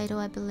this title.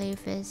 I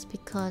believe is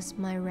because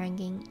my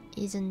ranking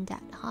isn't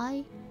that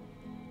high.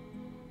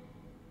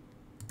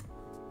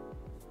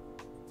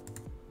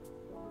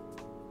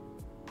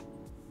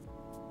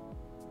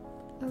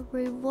 A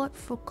reward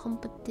for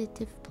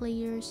competitive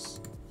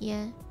players.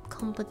 Yeah,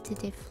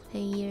 competitive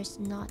players,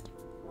 not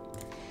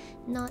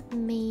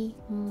me.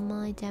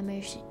 My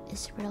damage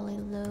is really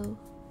low.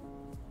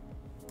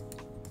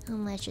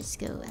 And let's just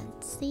go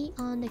and see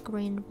on the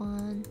green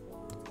one.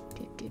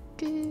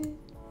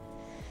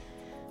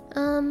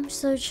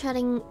 So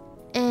chatting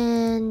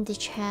in the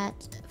chat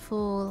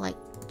for like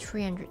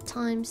 300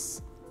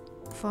 times,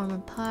 form a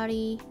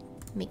party,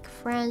 make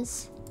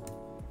friends,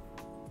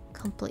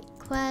 complete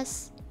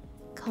quests,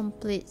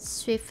 complete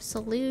Swift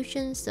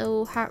solutions.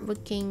 So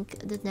hardworking,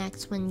 the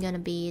next one gonna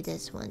be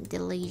this one, the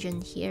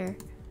Legion here.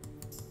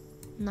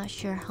 Not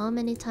sure how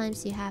many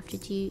times you have to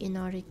do in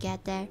order to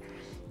get there.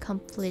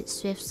 Complete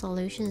Swift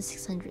solution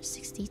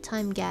 660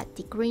 times, get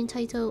the green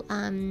title,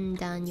 and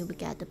then you will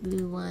get the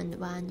blue one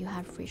when you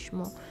have reached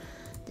more.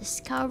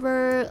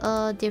 Discover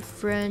a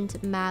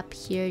different map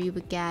here, you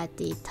will get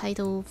the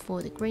title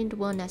for the green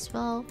one as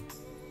well.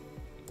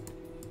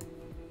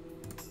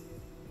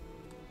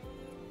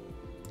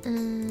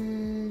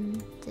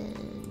 And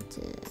then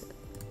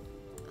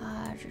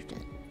other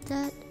than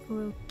that,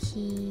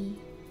 rookie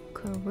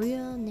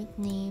career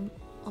nickname,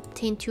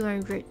 obtain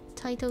 200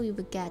 title, you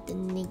will get the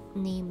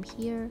nickname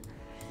here.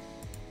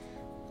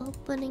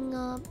 Opening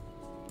up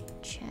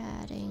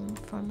Chatting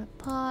from a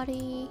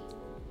party.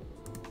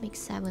 Make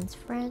 7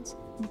 friends.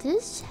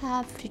 This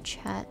have to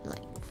chat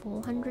like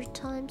 400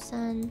 times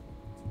and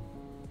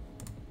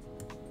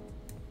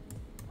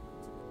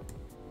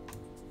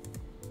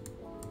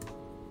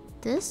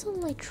this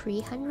only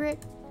 300.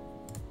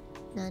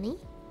 Nani?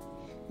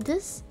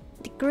 This,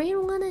 the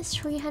green one is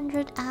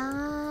 300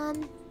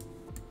 and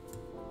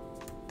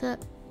the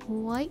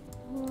white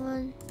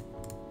one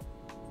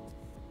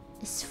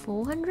is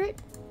 400.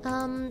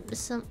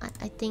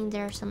 I think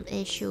there's some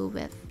issue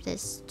with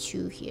this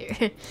two here.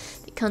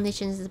 The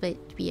condition is a bit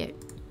weird.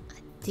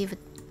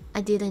 I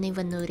didn't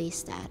even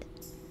notice that.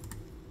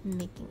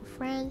 Making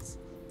friends,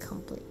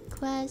 complete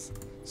quests,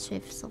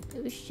 swift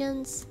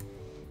solutions,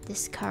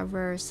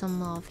 discover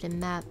some of the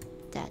map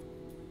that,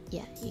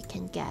 yeah, you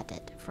can get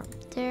it from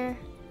there.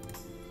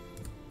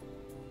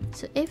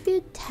 So if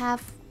you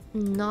have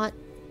not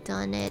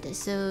done it,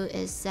 so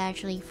it's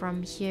actually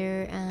from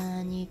here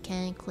and you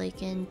can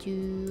click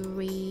into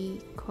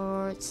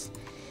records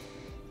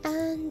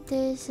and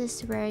this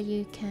is where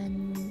you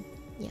can,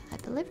 yeah, I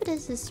believe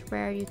this is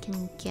where you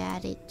can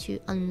get it to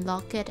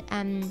unlock it.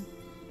 And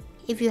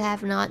if you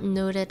have not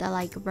noted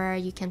like where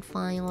you can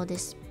find all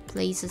these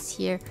places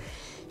here,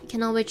 you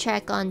can always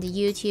check on the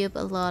YouTube.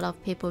 A lot of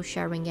people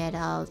sharing it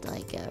out,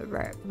 like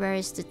where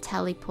is the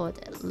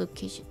teleport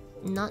location,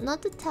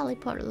 not the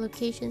teleport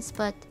locations,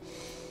 but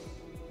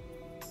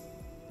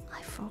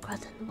I've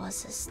forgotten what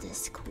is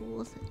this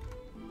called.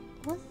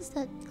 What is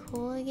that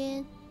called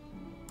again?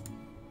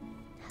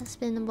 Has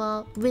been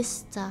about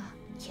Vista.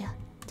 Yeah,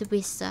 the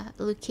Vista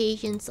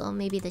locations, or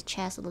maybe the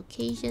chest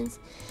locations.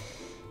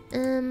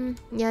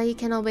 Yeah, you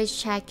can always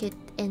check it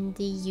in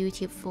the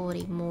YouTube for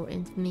the more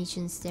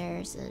information there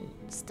and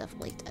stuff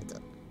like that.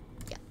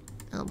 Yeah,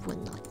 I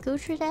would not go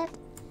through that.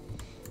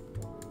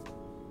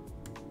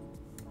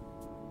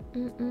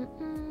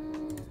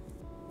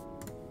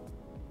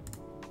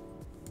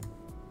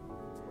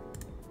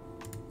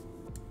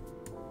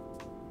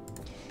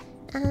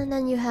 And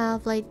then you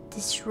have like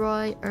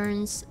destroy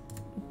urns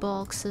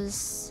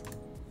boxes.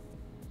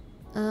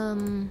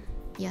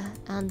 Yeah,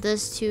 and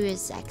this too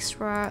is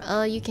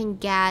extra. You can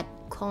get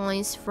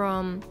coins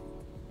from,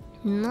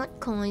 not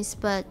coins,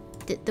 but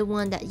the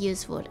one that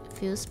used for the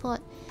fuel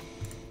spot.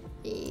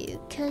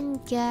 You can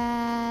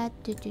get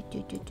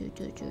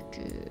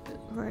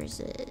where is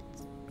it?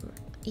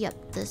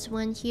 Yep, this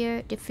one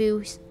here, the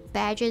fuel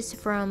badges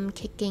from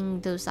kicking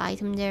those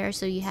items there.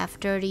 So you have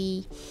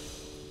 30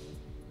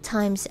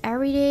 times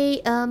every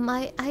day.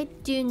 I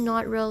do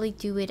not really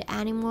do it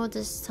anymore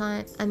this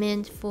time. I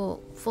mean for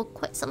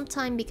quite some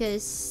time,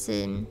 because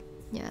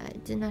yeah, I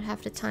do not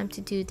have the time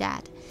to do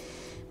that.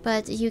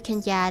 But you can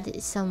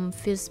get some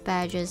fuse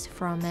badges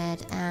from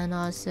it, and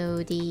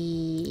also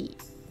this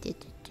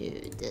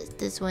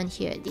one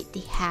here,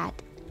 the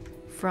hat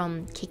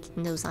from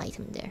kicking those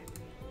items there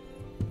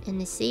in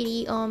the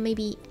city, or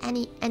maybe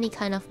any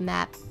kind of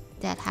map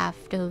that have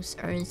those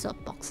urns or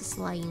boxes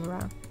lying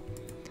around.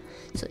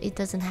 So it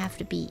doesn't have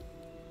to be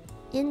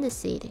in the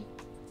city.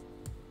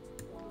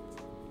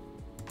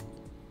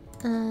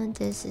 And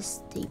this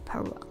is the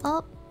power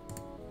up.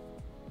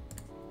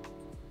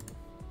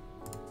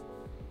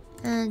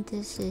 And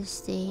this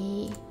is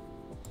the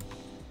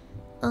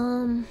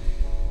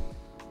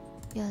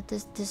yeah,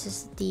 this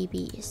is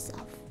DB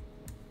stuff.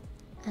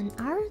 And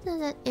other than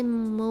that,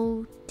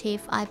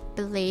 emotive, I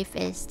believe,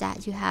 is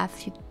that you have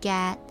to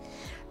get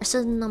a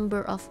certain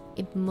number of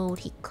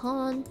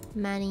emoticon,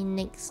 many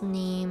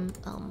nicknames.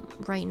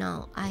 Right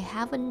now I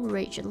haven't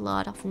reached a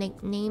lot of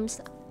nicknames,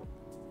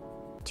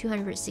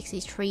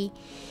 263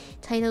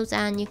 titles,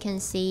 and you can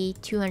see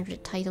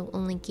 200 title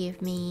only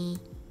give me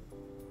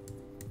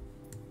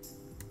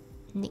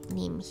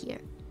nickname here.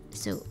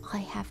 So I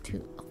have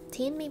to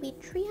obtain maybe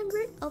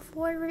 300 or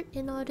 400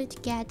 in order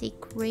to get the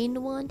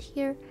green one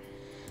here.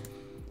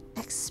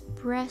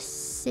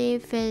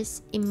 Expressive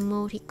is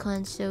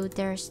emoticon, so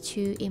there's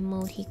 2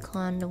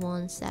 emoticon, the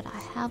ones that I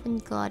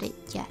haven't got it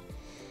yet.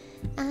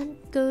 And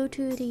go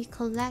to the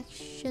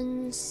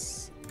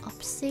collections,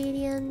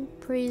 obsidian,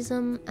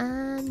 prism,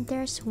 and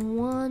there's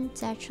one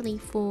actually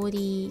for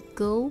the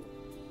gold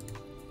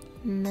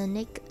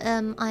manic.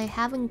 I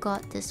haven't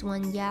got this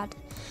one yet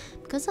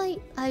because I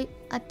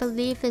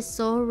believe it's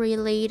all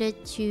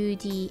related to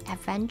the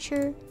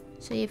adventure.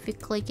 So if you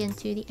click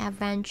into the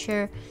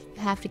adventure,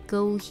 you have to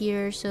go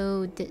here.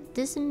 So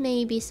this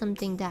may be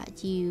something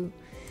that you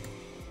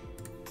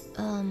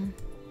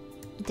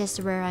this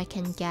is where I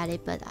can get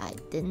it, but I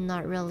did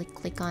not really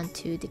click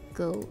onto the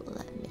go.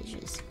 Let me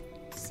just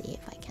see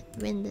if I can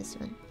win this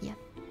one. Yeah.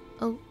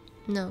 Oh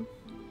no,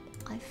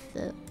 I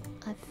feel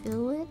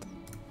it.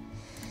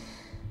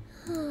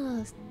 Oh,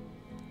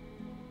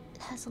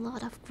 it has a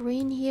lot of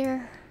green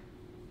here.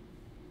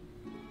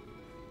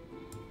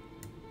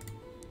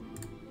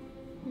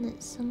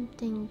 It's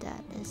something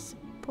that is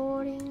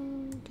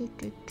supporting.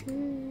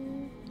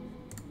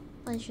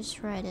 Let's just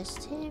try this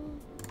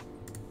team.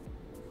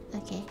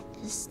 Okay,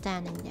 it's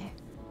standing there.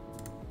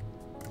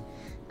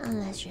 And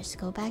let's just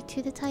go back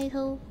to the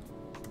title.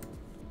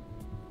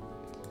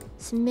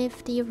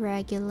 Smithy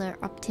regular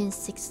obtain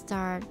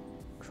 6-star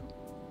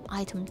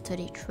item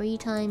 33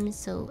 times,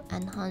 so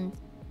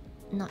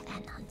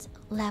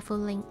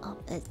leveling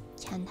up it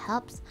can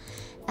help.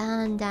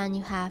 And then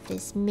you have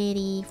this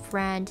midi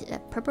friend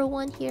purple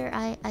one here.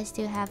 I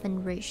still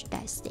haven't reached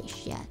that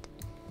stage yet.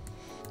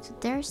 So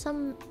there's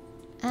some,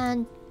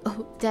 and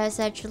oh, there's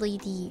actually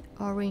the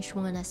orange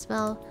one as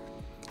well.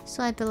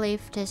 So I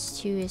believe this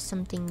too is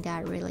something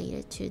that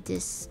related to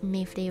this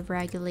Mayfly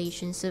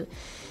regulation. So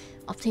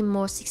obtain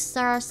more 6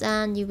 stars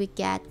and you will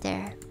get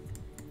there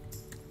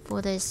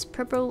for this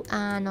purple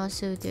and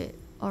also the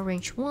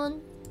orange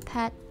one,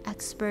 pet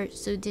expert.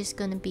 So this is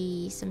gonna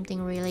be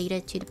something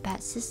related to the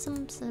pet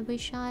systems,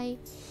 which I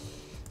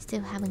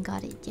still haven't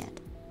got it yet.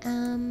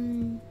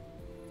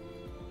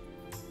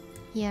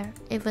 Yeah,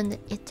 even the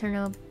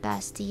eternal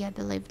bestie, I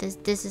believe this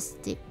is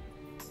the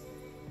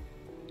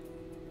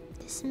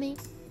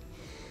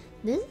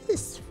this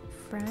is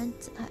friend.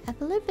 I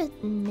believe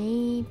it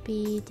may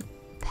be the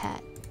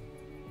pet.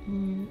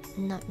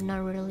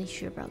 Not really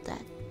sure about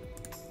that.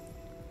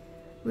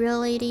 Real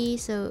lady.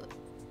 So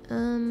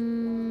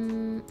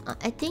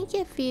I think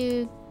if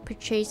you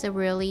purchase a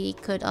real lady,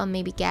 could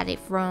maybe get it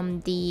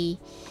from the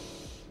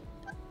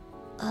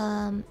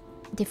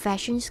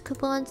fashions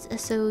coupons,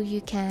 so you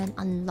can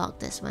unlock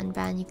this one.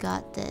 Then you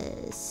got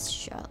this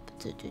shop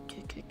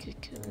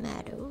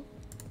medal.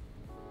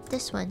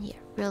 This one here,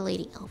 real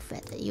lady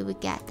outfit. You will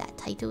get that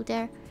title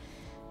there.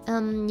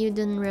 You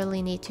don't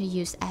really need to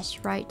use S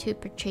right to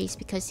purchase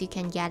because you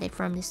can get it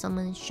from the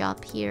summon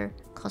shop here.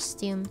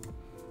 Costume.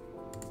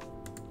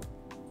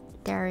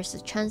 There is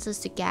a chances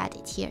to get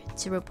it here,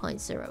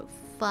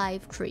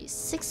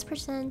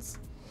 0.0536%.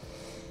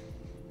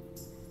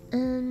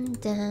 And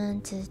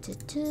then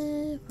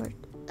what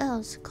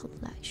else?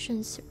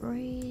 Collections,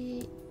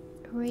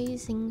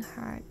 raising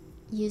heart.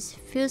 Use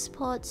fuse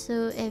pot.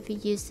 So if you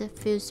use the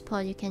fuse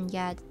pot, you can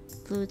get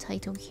blue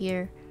title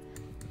here.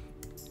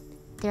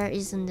 There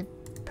isn't the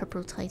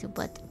purple title,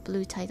 but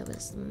blue title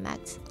is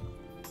max.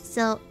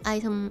 Sell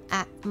item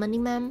at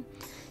MoneyMam.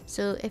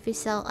 So if you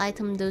sell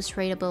item, those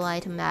tradable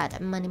item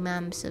at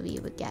MoneyMam, so you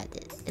will get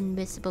the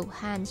invisible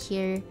hand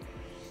here.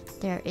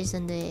 There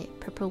isn't the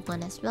purple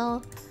one as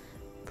well.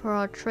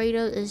 Pro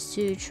trader is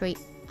to trade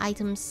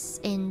items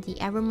in the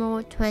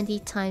Evermore 20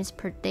 times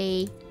per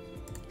day.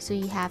 So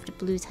you have the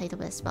blue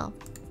title as well.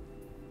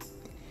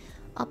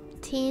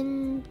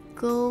 Obtain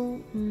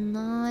gold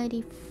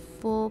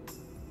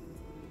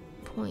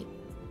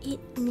 94.8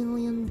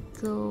 million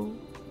gold.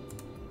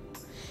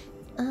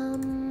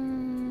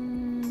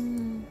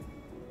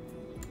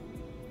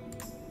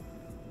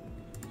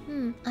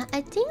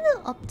 I think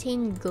the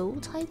obtain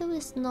gold title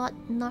is not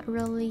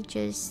really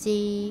just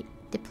the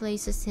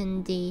places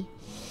in the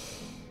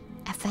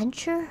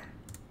adventure.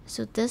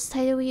 So this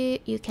title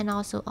you can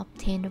also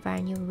obtain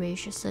when you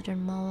reach a certain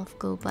amount of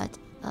gold, but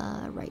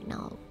right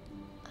now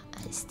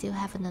I still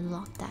haven't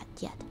unlocked that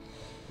yet.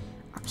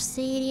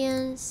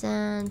 Obsidians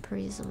and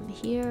prism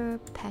here.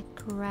 Pack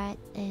rat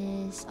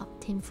is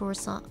obtained for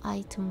some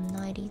item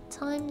 90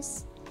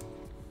 times.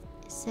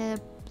 Is there a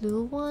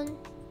blue one?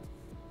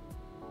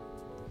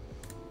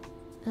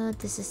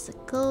 This is the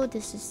gold.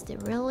 This is the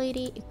real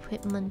lady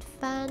equipment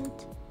fan.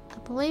 I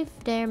believe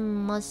there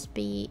must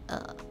be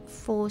a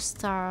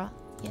 4-star.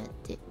 Yeah,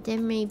 there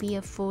may be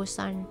a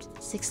 4-star and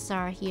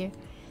 6-star here.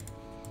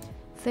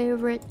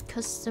 Favorite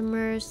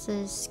customers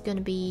is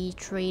gonna be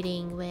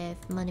trading with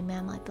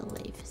MoneyMam, I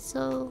believe.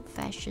 So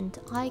fashioned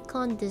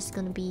icon, this is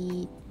gonna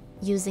be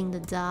using the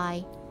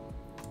die.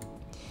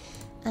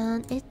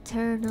 And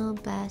eternal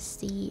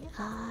bestie,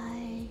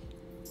 I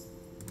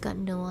got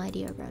no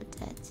idea about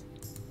that.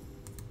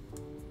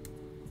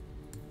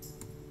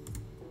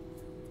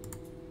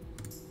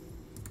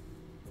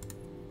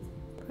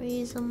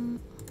 Prism,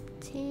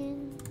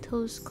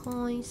 toast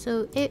coin.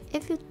 So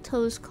if you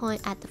toast coin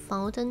at the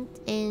fountain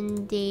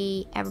in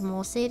the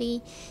Evermore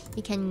City,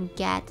 you can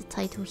get the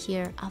title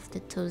here after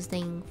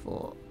toasting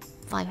for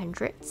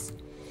 500.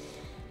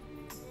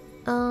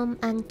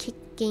 And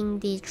kicking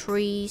the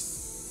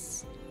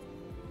trees.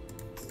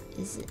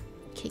 Is it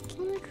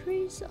kicking the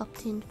trees?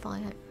 Obtain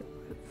 500.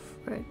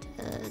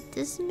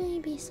 This may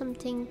be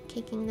something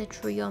kicking the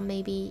tree, or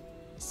maybe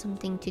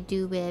something to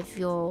do with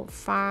your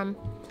farm.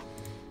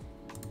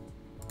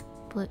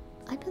 But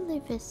I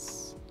believe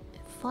it's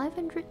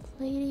 500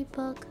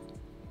 ladybug.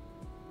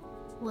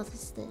 What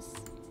is this?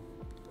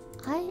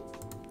 I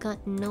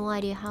got no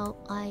idea how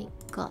I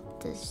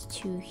got this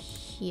to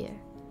here.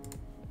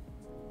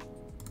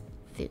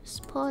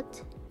 Fuse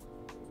pot,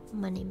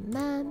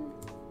 MoneyMam,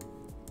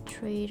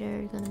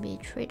 trader, gonna be a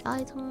trade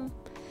item,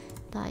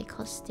 dye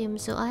costume.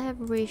 So I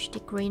have reached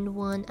the green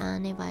one,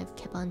 and if I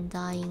keep on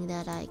dying,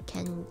 that I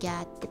can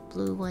get the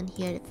blue one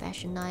here, the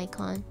fashion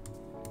icon.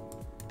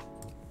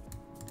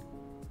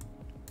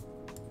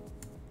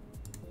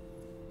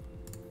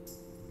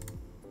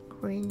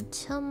 Green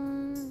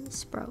chum,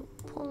 sprout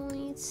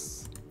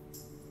points,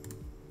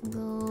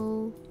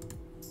 gold,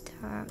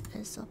 dark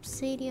is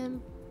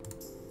obsidian,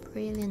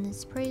 brilliant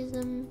is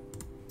prism.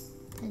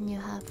 Then you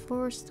have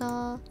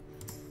 4-star,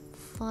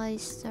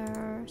 5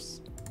 stars.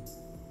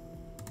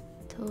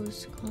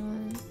 Toast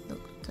corn,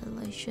 look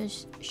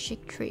delicious.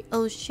 Shake tree.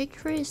 Oh, shake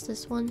tree is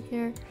this one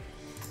here.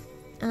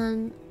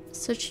 And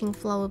searching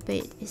flower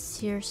bait is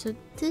here. So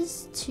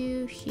these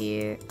two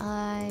here,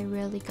 I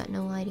really got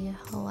no idea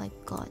how I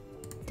got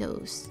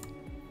those.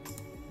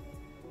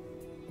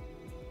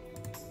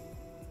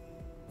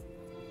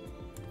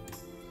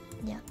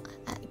 Yeah,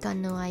 I got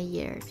no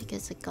idea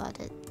because I got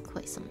it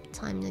quite some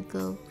time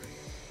ago.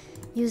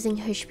 Using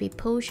HP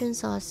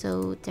potions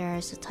also,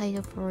 there's a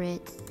title for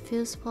it.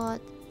 Field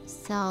spot,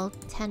 sell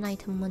 10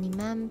 item money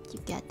map, you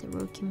get the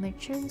rookie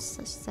merchant,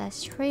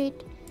 success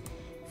trade,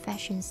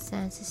 fashion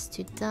senses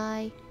to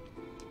die.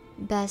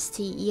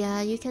 Bestie,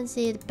 yeah, you can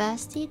see the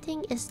bestie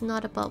thing is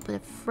not about the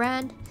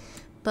friend,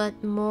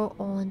 but more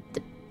on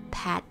the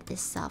pet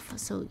itself.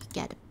 So you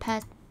get a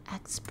pet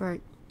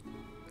expert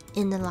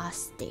in the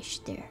last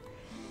stage there.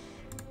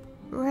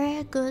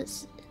 Rare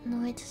goods,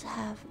 nice to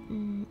have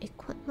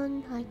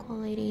equipment, high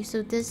quality.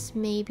 So this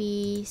may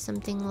be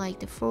something like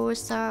the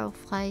 4-star or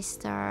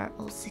 5-star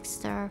or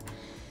 6-star.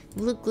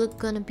 Look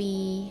gonna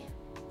be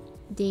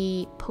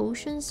the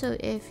potion. So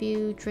if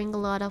you drink a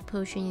lot of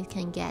potion, you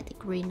can get the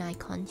green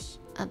icon,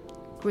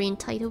 green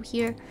title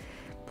here.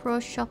 Pro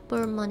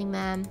shopper, money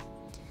man,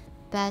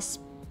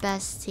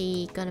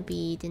 bestie gonna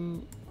be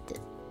the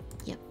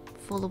yep,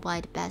 followed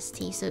by the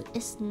bestie. So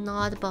it's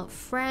not about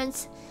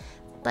friends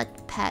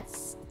but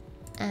pets.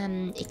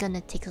 It's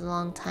gonna take a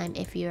long time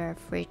if you're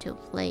free to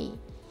play.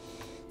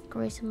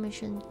 Great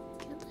submission,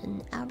 get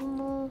an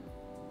animal.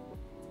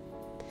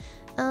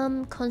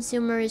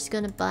 Consumer is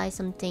gonna buy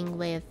something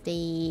with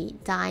the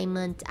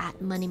diamond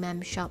at Money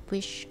Mem shop,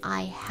 which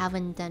I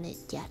haven't done it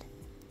yet.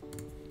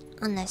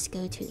 And let's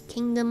go to the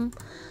kingdom.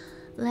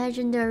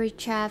 Legendary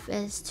chef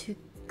is to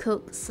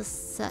cook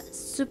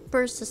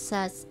super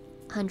success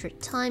 100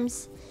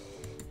 times.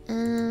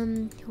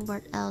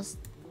 What else?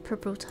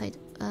 Purple title.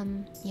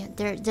 Yeah,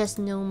 there's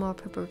no more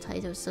purple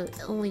titles, so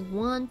only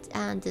one,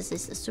 and this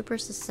is a super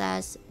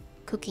success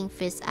cooking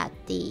fish at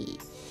the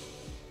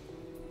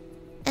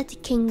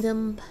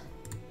kingdom,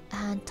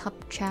 and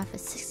top chef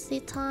is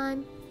 60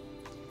 time.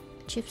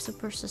 Chief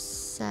super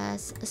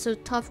success, so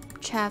top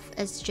chef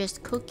is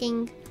just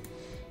cooking,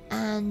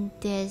 and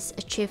this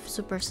chief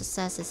super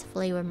success is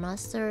flavor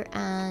master,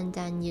 and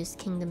then use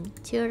kingdom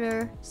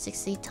tutor.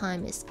 60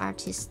 time is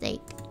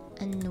artistic.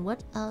 And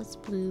what else?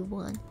 Blue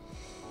one.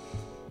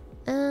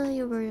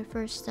 You were your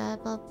first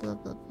step, blah blah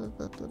blah blah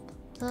blah blah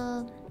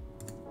blah.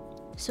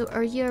 So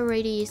our year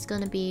already is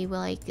gonna be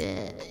like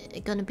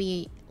gonna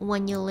be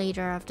 1 year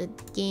later after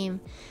the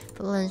game.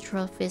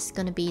 Philanthropy is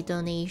gonna be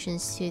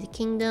donations to the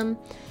kingdom.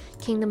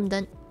 Kingdom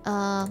then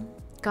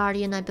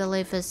guardian, I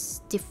believe,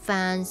 is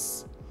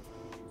defense.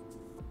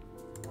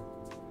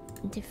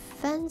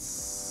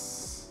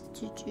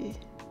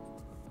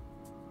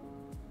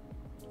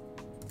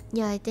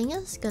 Yeah, I think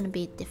it's gonna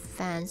be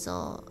defense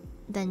or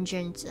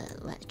dungeons.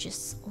 Let's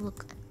just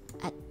look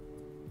at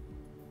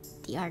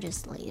the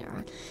artist later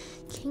on.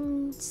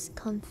 King's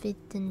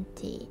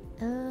Confidente.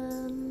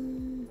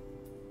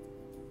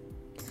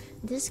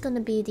 This is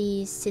gonna be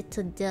the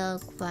Citadel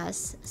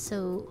quest,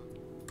 so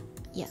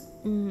yeah,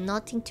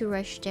 nothing to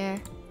rush there.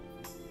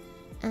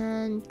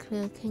 And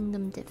clear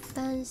kingdom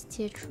defense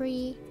tier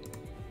 3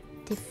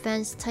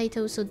 defense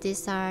title. So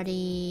these are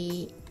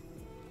the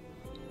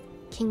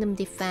kingdom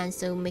defense,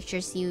 so make sure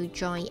you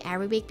join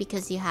every week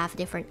because you have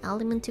different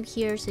element to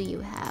here. So you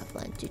have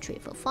 1 2 3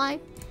 4 5,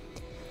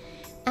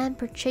 and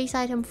purchase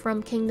item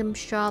from kingdom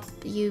shop,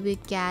 you will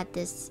get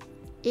this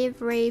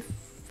every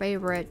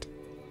favorite,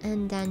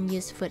 and then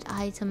use food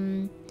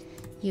item,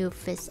 you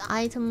fish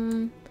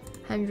item.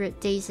 100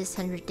 days is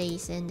 100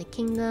 days in the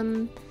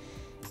kingdom,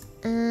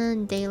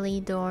 and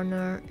daily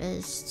donor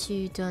is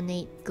to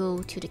donate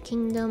gold to the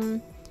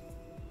kingdom.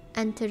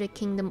 Enter the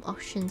kingdom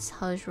auctions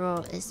house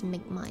roll is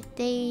make my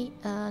day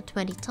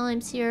 20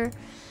 times here.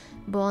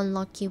 Born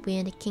lucky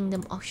win the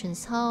kingdom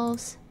auctions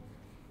house.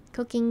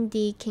 Cooking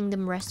the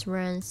kingdom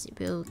restaurants, you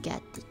will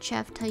get the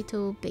chef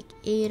title, big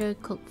eater,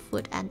 cook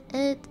food and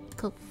eat,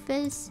 cook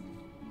fish.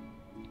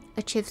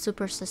 Achieve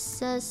super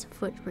success,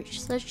 food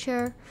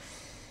researcher.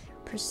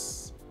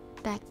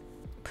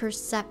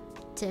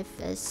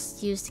 Perceptive is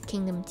use the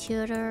kingdom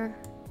tutor.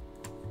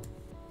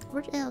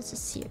 What else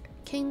is here?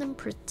 Kingdom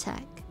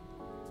protect.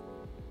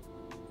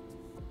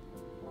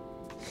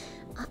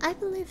 I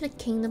believe the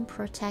Kingdom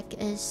Protect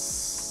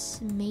is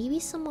maybe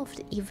some of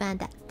the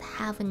event that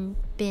haven't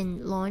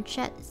been launched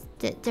yet.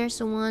 There's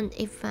one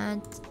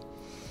event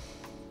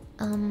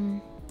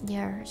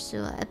there,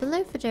 so I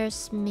believe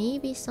there's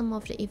maybe some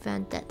of the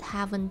event that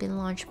haven't been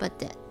launched, but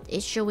that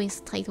is showing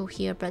title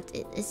here, but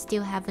it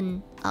still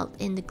haven't out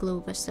in the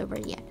global server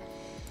yet.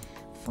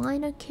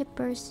 Final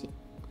keepers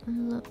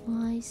unlock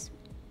wise.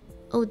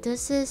 Oh,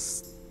 this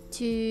is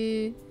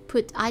to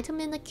put item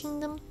in the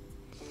kingdom.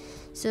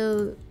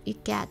 So you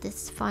get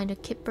this final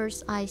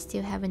keepers. I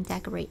still haven't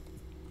decorated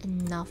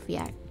enough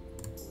yet.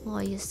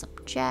 Loyal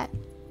subject.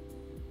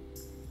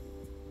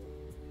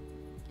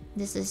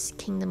 This is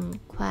Kingdom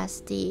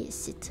Quest, the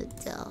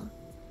Citadel.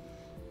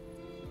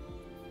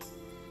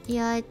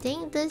 yeah, I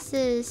think this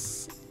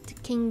is the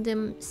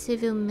Kingdom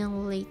Civil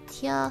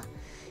Militia,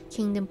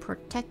 Kingdom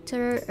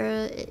Protector.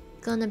 It's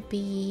gonna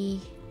be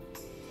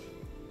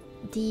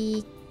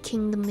the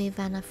Kingdom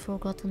event. I've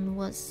forgotten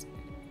was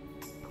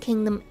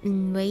Kingdom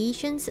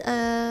Invasions.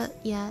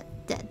 Yeah,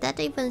 that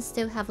event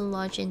still haven't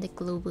launched in the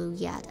global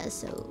yet,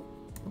 so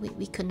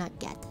we could not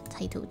get the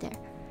title there.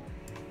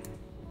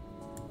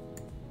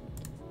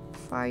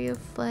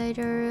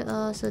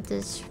 Firefighter. So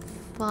this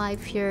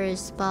 5 here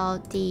is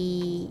about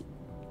the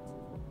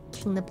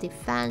Kingdom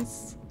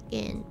Defense.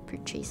 Again,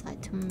 purchase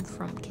item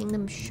from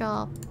Kingdom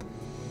Shop.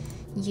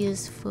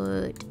 Use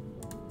food,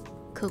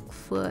 cook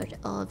food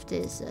of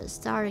this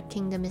Starter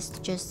Kingdom is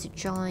just to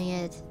join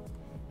it.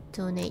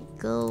 Donate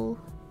gold.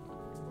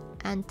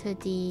 Enter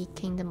the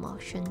Kingdom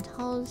Auction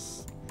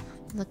House.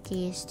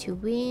 Lucky is to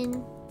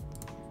win.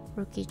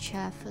 Rookie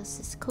Chef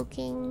is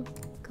cooking.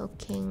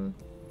 Cooking.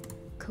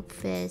 Cook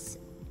fish.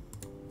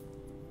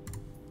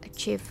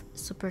 Achieve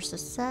super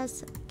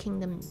success.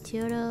 Kingdom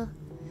Theater.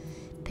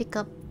 Pick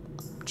up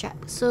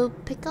object. So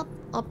pick up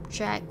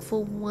object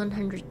for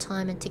 100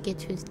 times and take it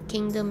to the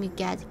kingdom. You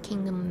get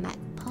Kingdom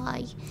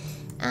Magpie.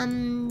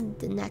 And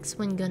the next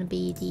one gonna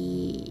be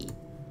the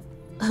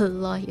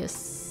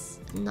lawyers.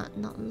 Not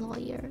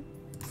lawyer.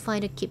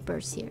 Find the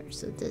keepers here.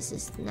 So this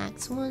is the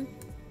next one.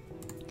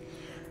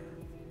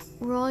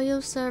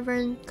 Royal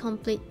Servant.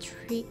 Complete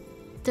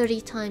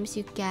 30 times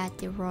you get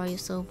the Royal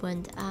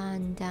Servant,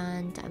 and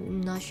then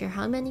I'm not sure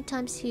how many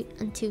times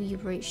until you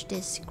reach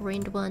this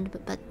green one,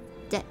 but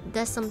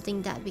that's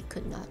something that we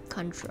could not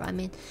control. I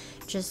mean,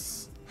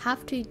 just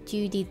have to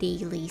do the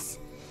dailies.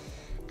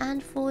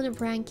 And for the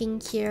ranking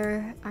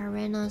here,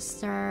 Arena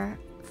Star,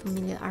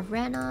 Familiar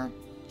Arena,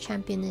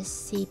 Champion is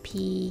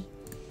CP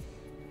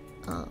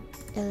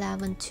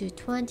 11 to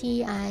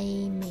 20. I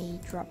may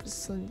drop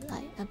soon,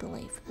 I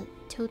believe.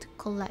 Total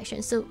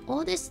collection. So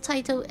all this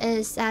title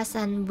is as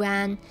and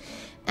when,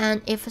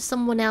 and if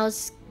someone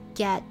else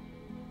get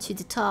to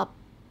the top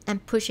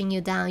and pushing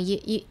you down,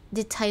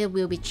 the title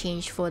will be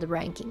changed for the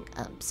ranking.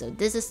 So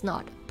this is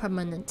not a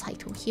permanent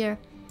title here.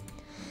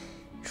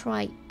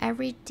 Try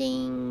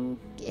everything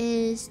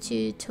is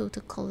to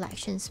total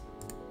collections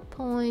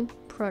point,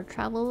 pro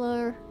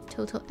traveler,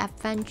 total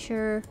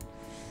adventure,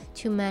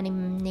 too many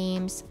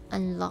names,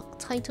 unlock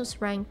titles,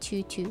 rank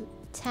 2 to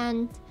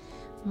 10,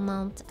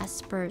 mount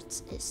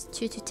experts is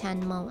 2 to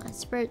 10, mount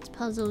experts,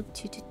 puzzle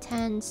 2 to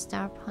 10,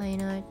 star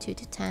pioneer 2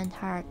 to 10,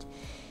 heart.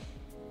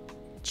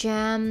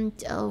 Gem,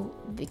 oh,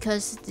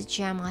 because the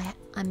gem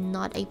I'm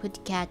not able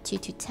to get 2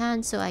 to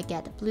 10, so I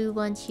get the blue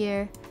one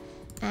here.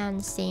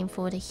 And same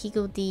for the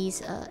Higgle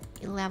D's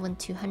 11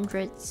 to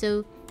 100.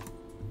 So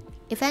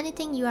if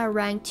anything you are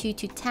ranked 2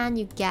 to 10,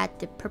 you get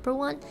the purple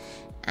one,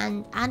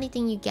 and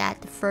anything you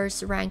get the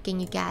first ranking,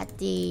 you get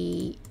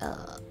the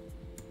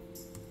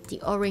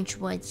orange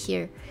one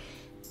here.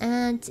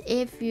 And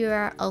if you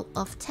are out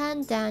of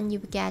 10, then you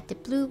get the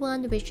blue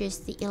one, which is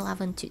the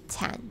 11 to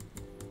 10.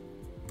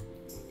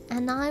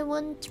 And I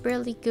won't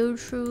really go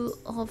through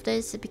all of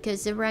this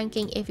because the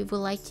ranking, if you would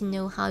like to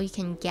know how you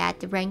can get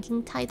the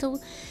ranking title,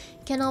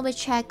 you can always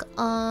check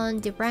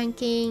on the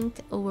ranking,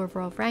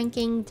 overall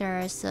ranking.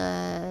 There's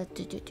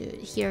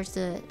here's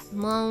the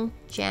Mount,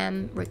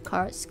 Gem,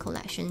 Records,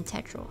 Collection,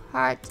 Tetra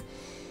Heart.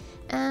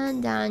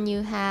 And then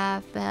you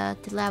have the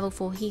level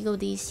for Higgle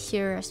D's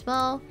here as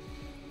well.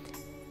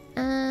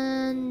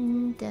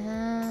 And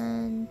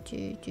then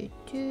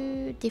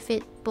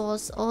defeat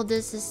boss. All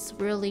this is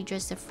really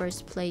just the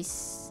first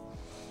place.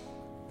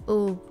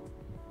 Oh,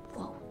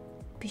 wow,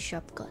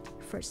 Bishop got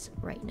first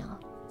right now.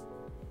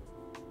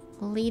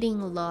 Leading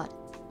a lot,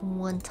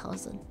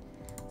 1000.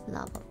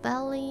 Lava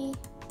Valley,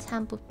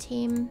 Temple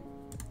Team,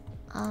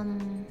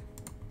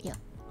 yeah,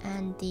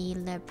 and the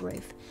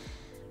Labyrinth.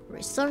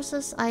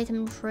 Resources,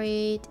 item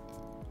trade,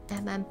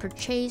 and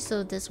purchase.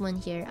 So this one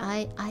here,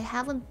 I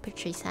haven't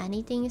purchased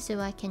anything, so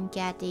I can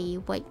get a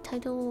white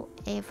title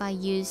if I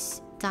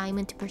use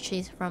diamond to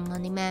purchase from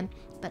Moneyman,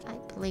 but I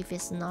believe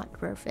it's not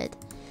worth it.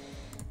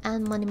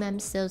 And Moneyman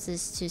sales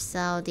is to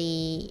sell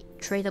the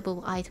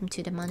tradable item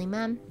to the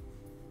Moneyman.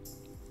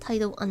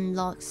 Title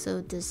unlock,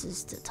 so this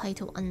is the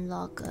title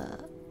unlock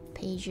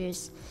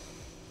pages.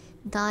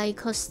 Die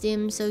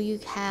costume, so you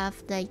have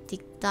like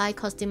the die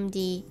costume,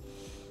 the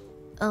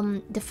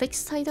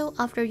fixed title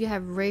after you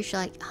have reached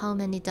like how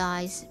many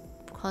dies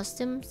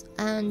costumes,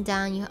 and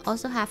then you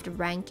also have the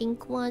ranking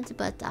ones,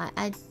 but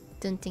I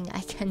don't think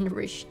I can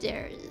reach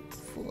there.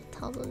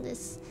 4,000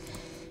 is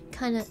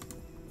kind of,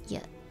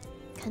 yeah,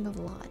 kind of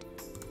a lot.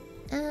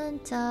 And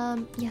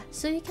yeah,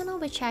 so you can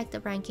always check the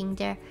ranking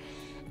there.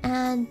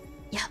 And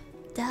yeah,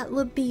 that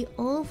would be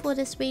all for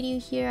this video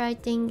here. I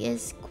think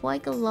it's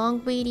quite a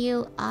long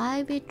video.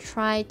 I will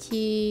try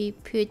to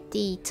put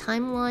the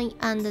timeline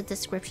and the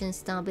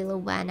descriptions down below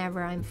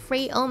whenever I'm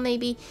free, or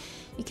maybe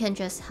you can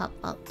just help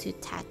out to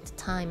tag the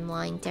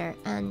timeline there.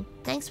 And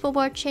thanks for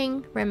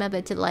watching. Remember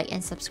to like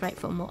and subscribe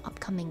for more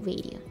upcoming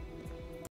videos.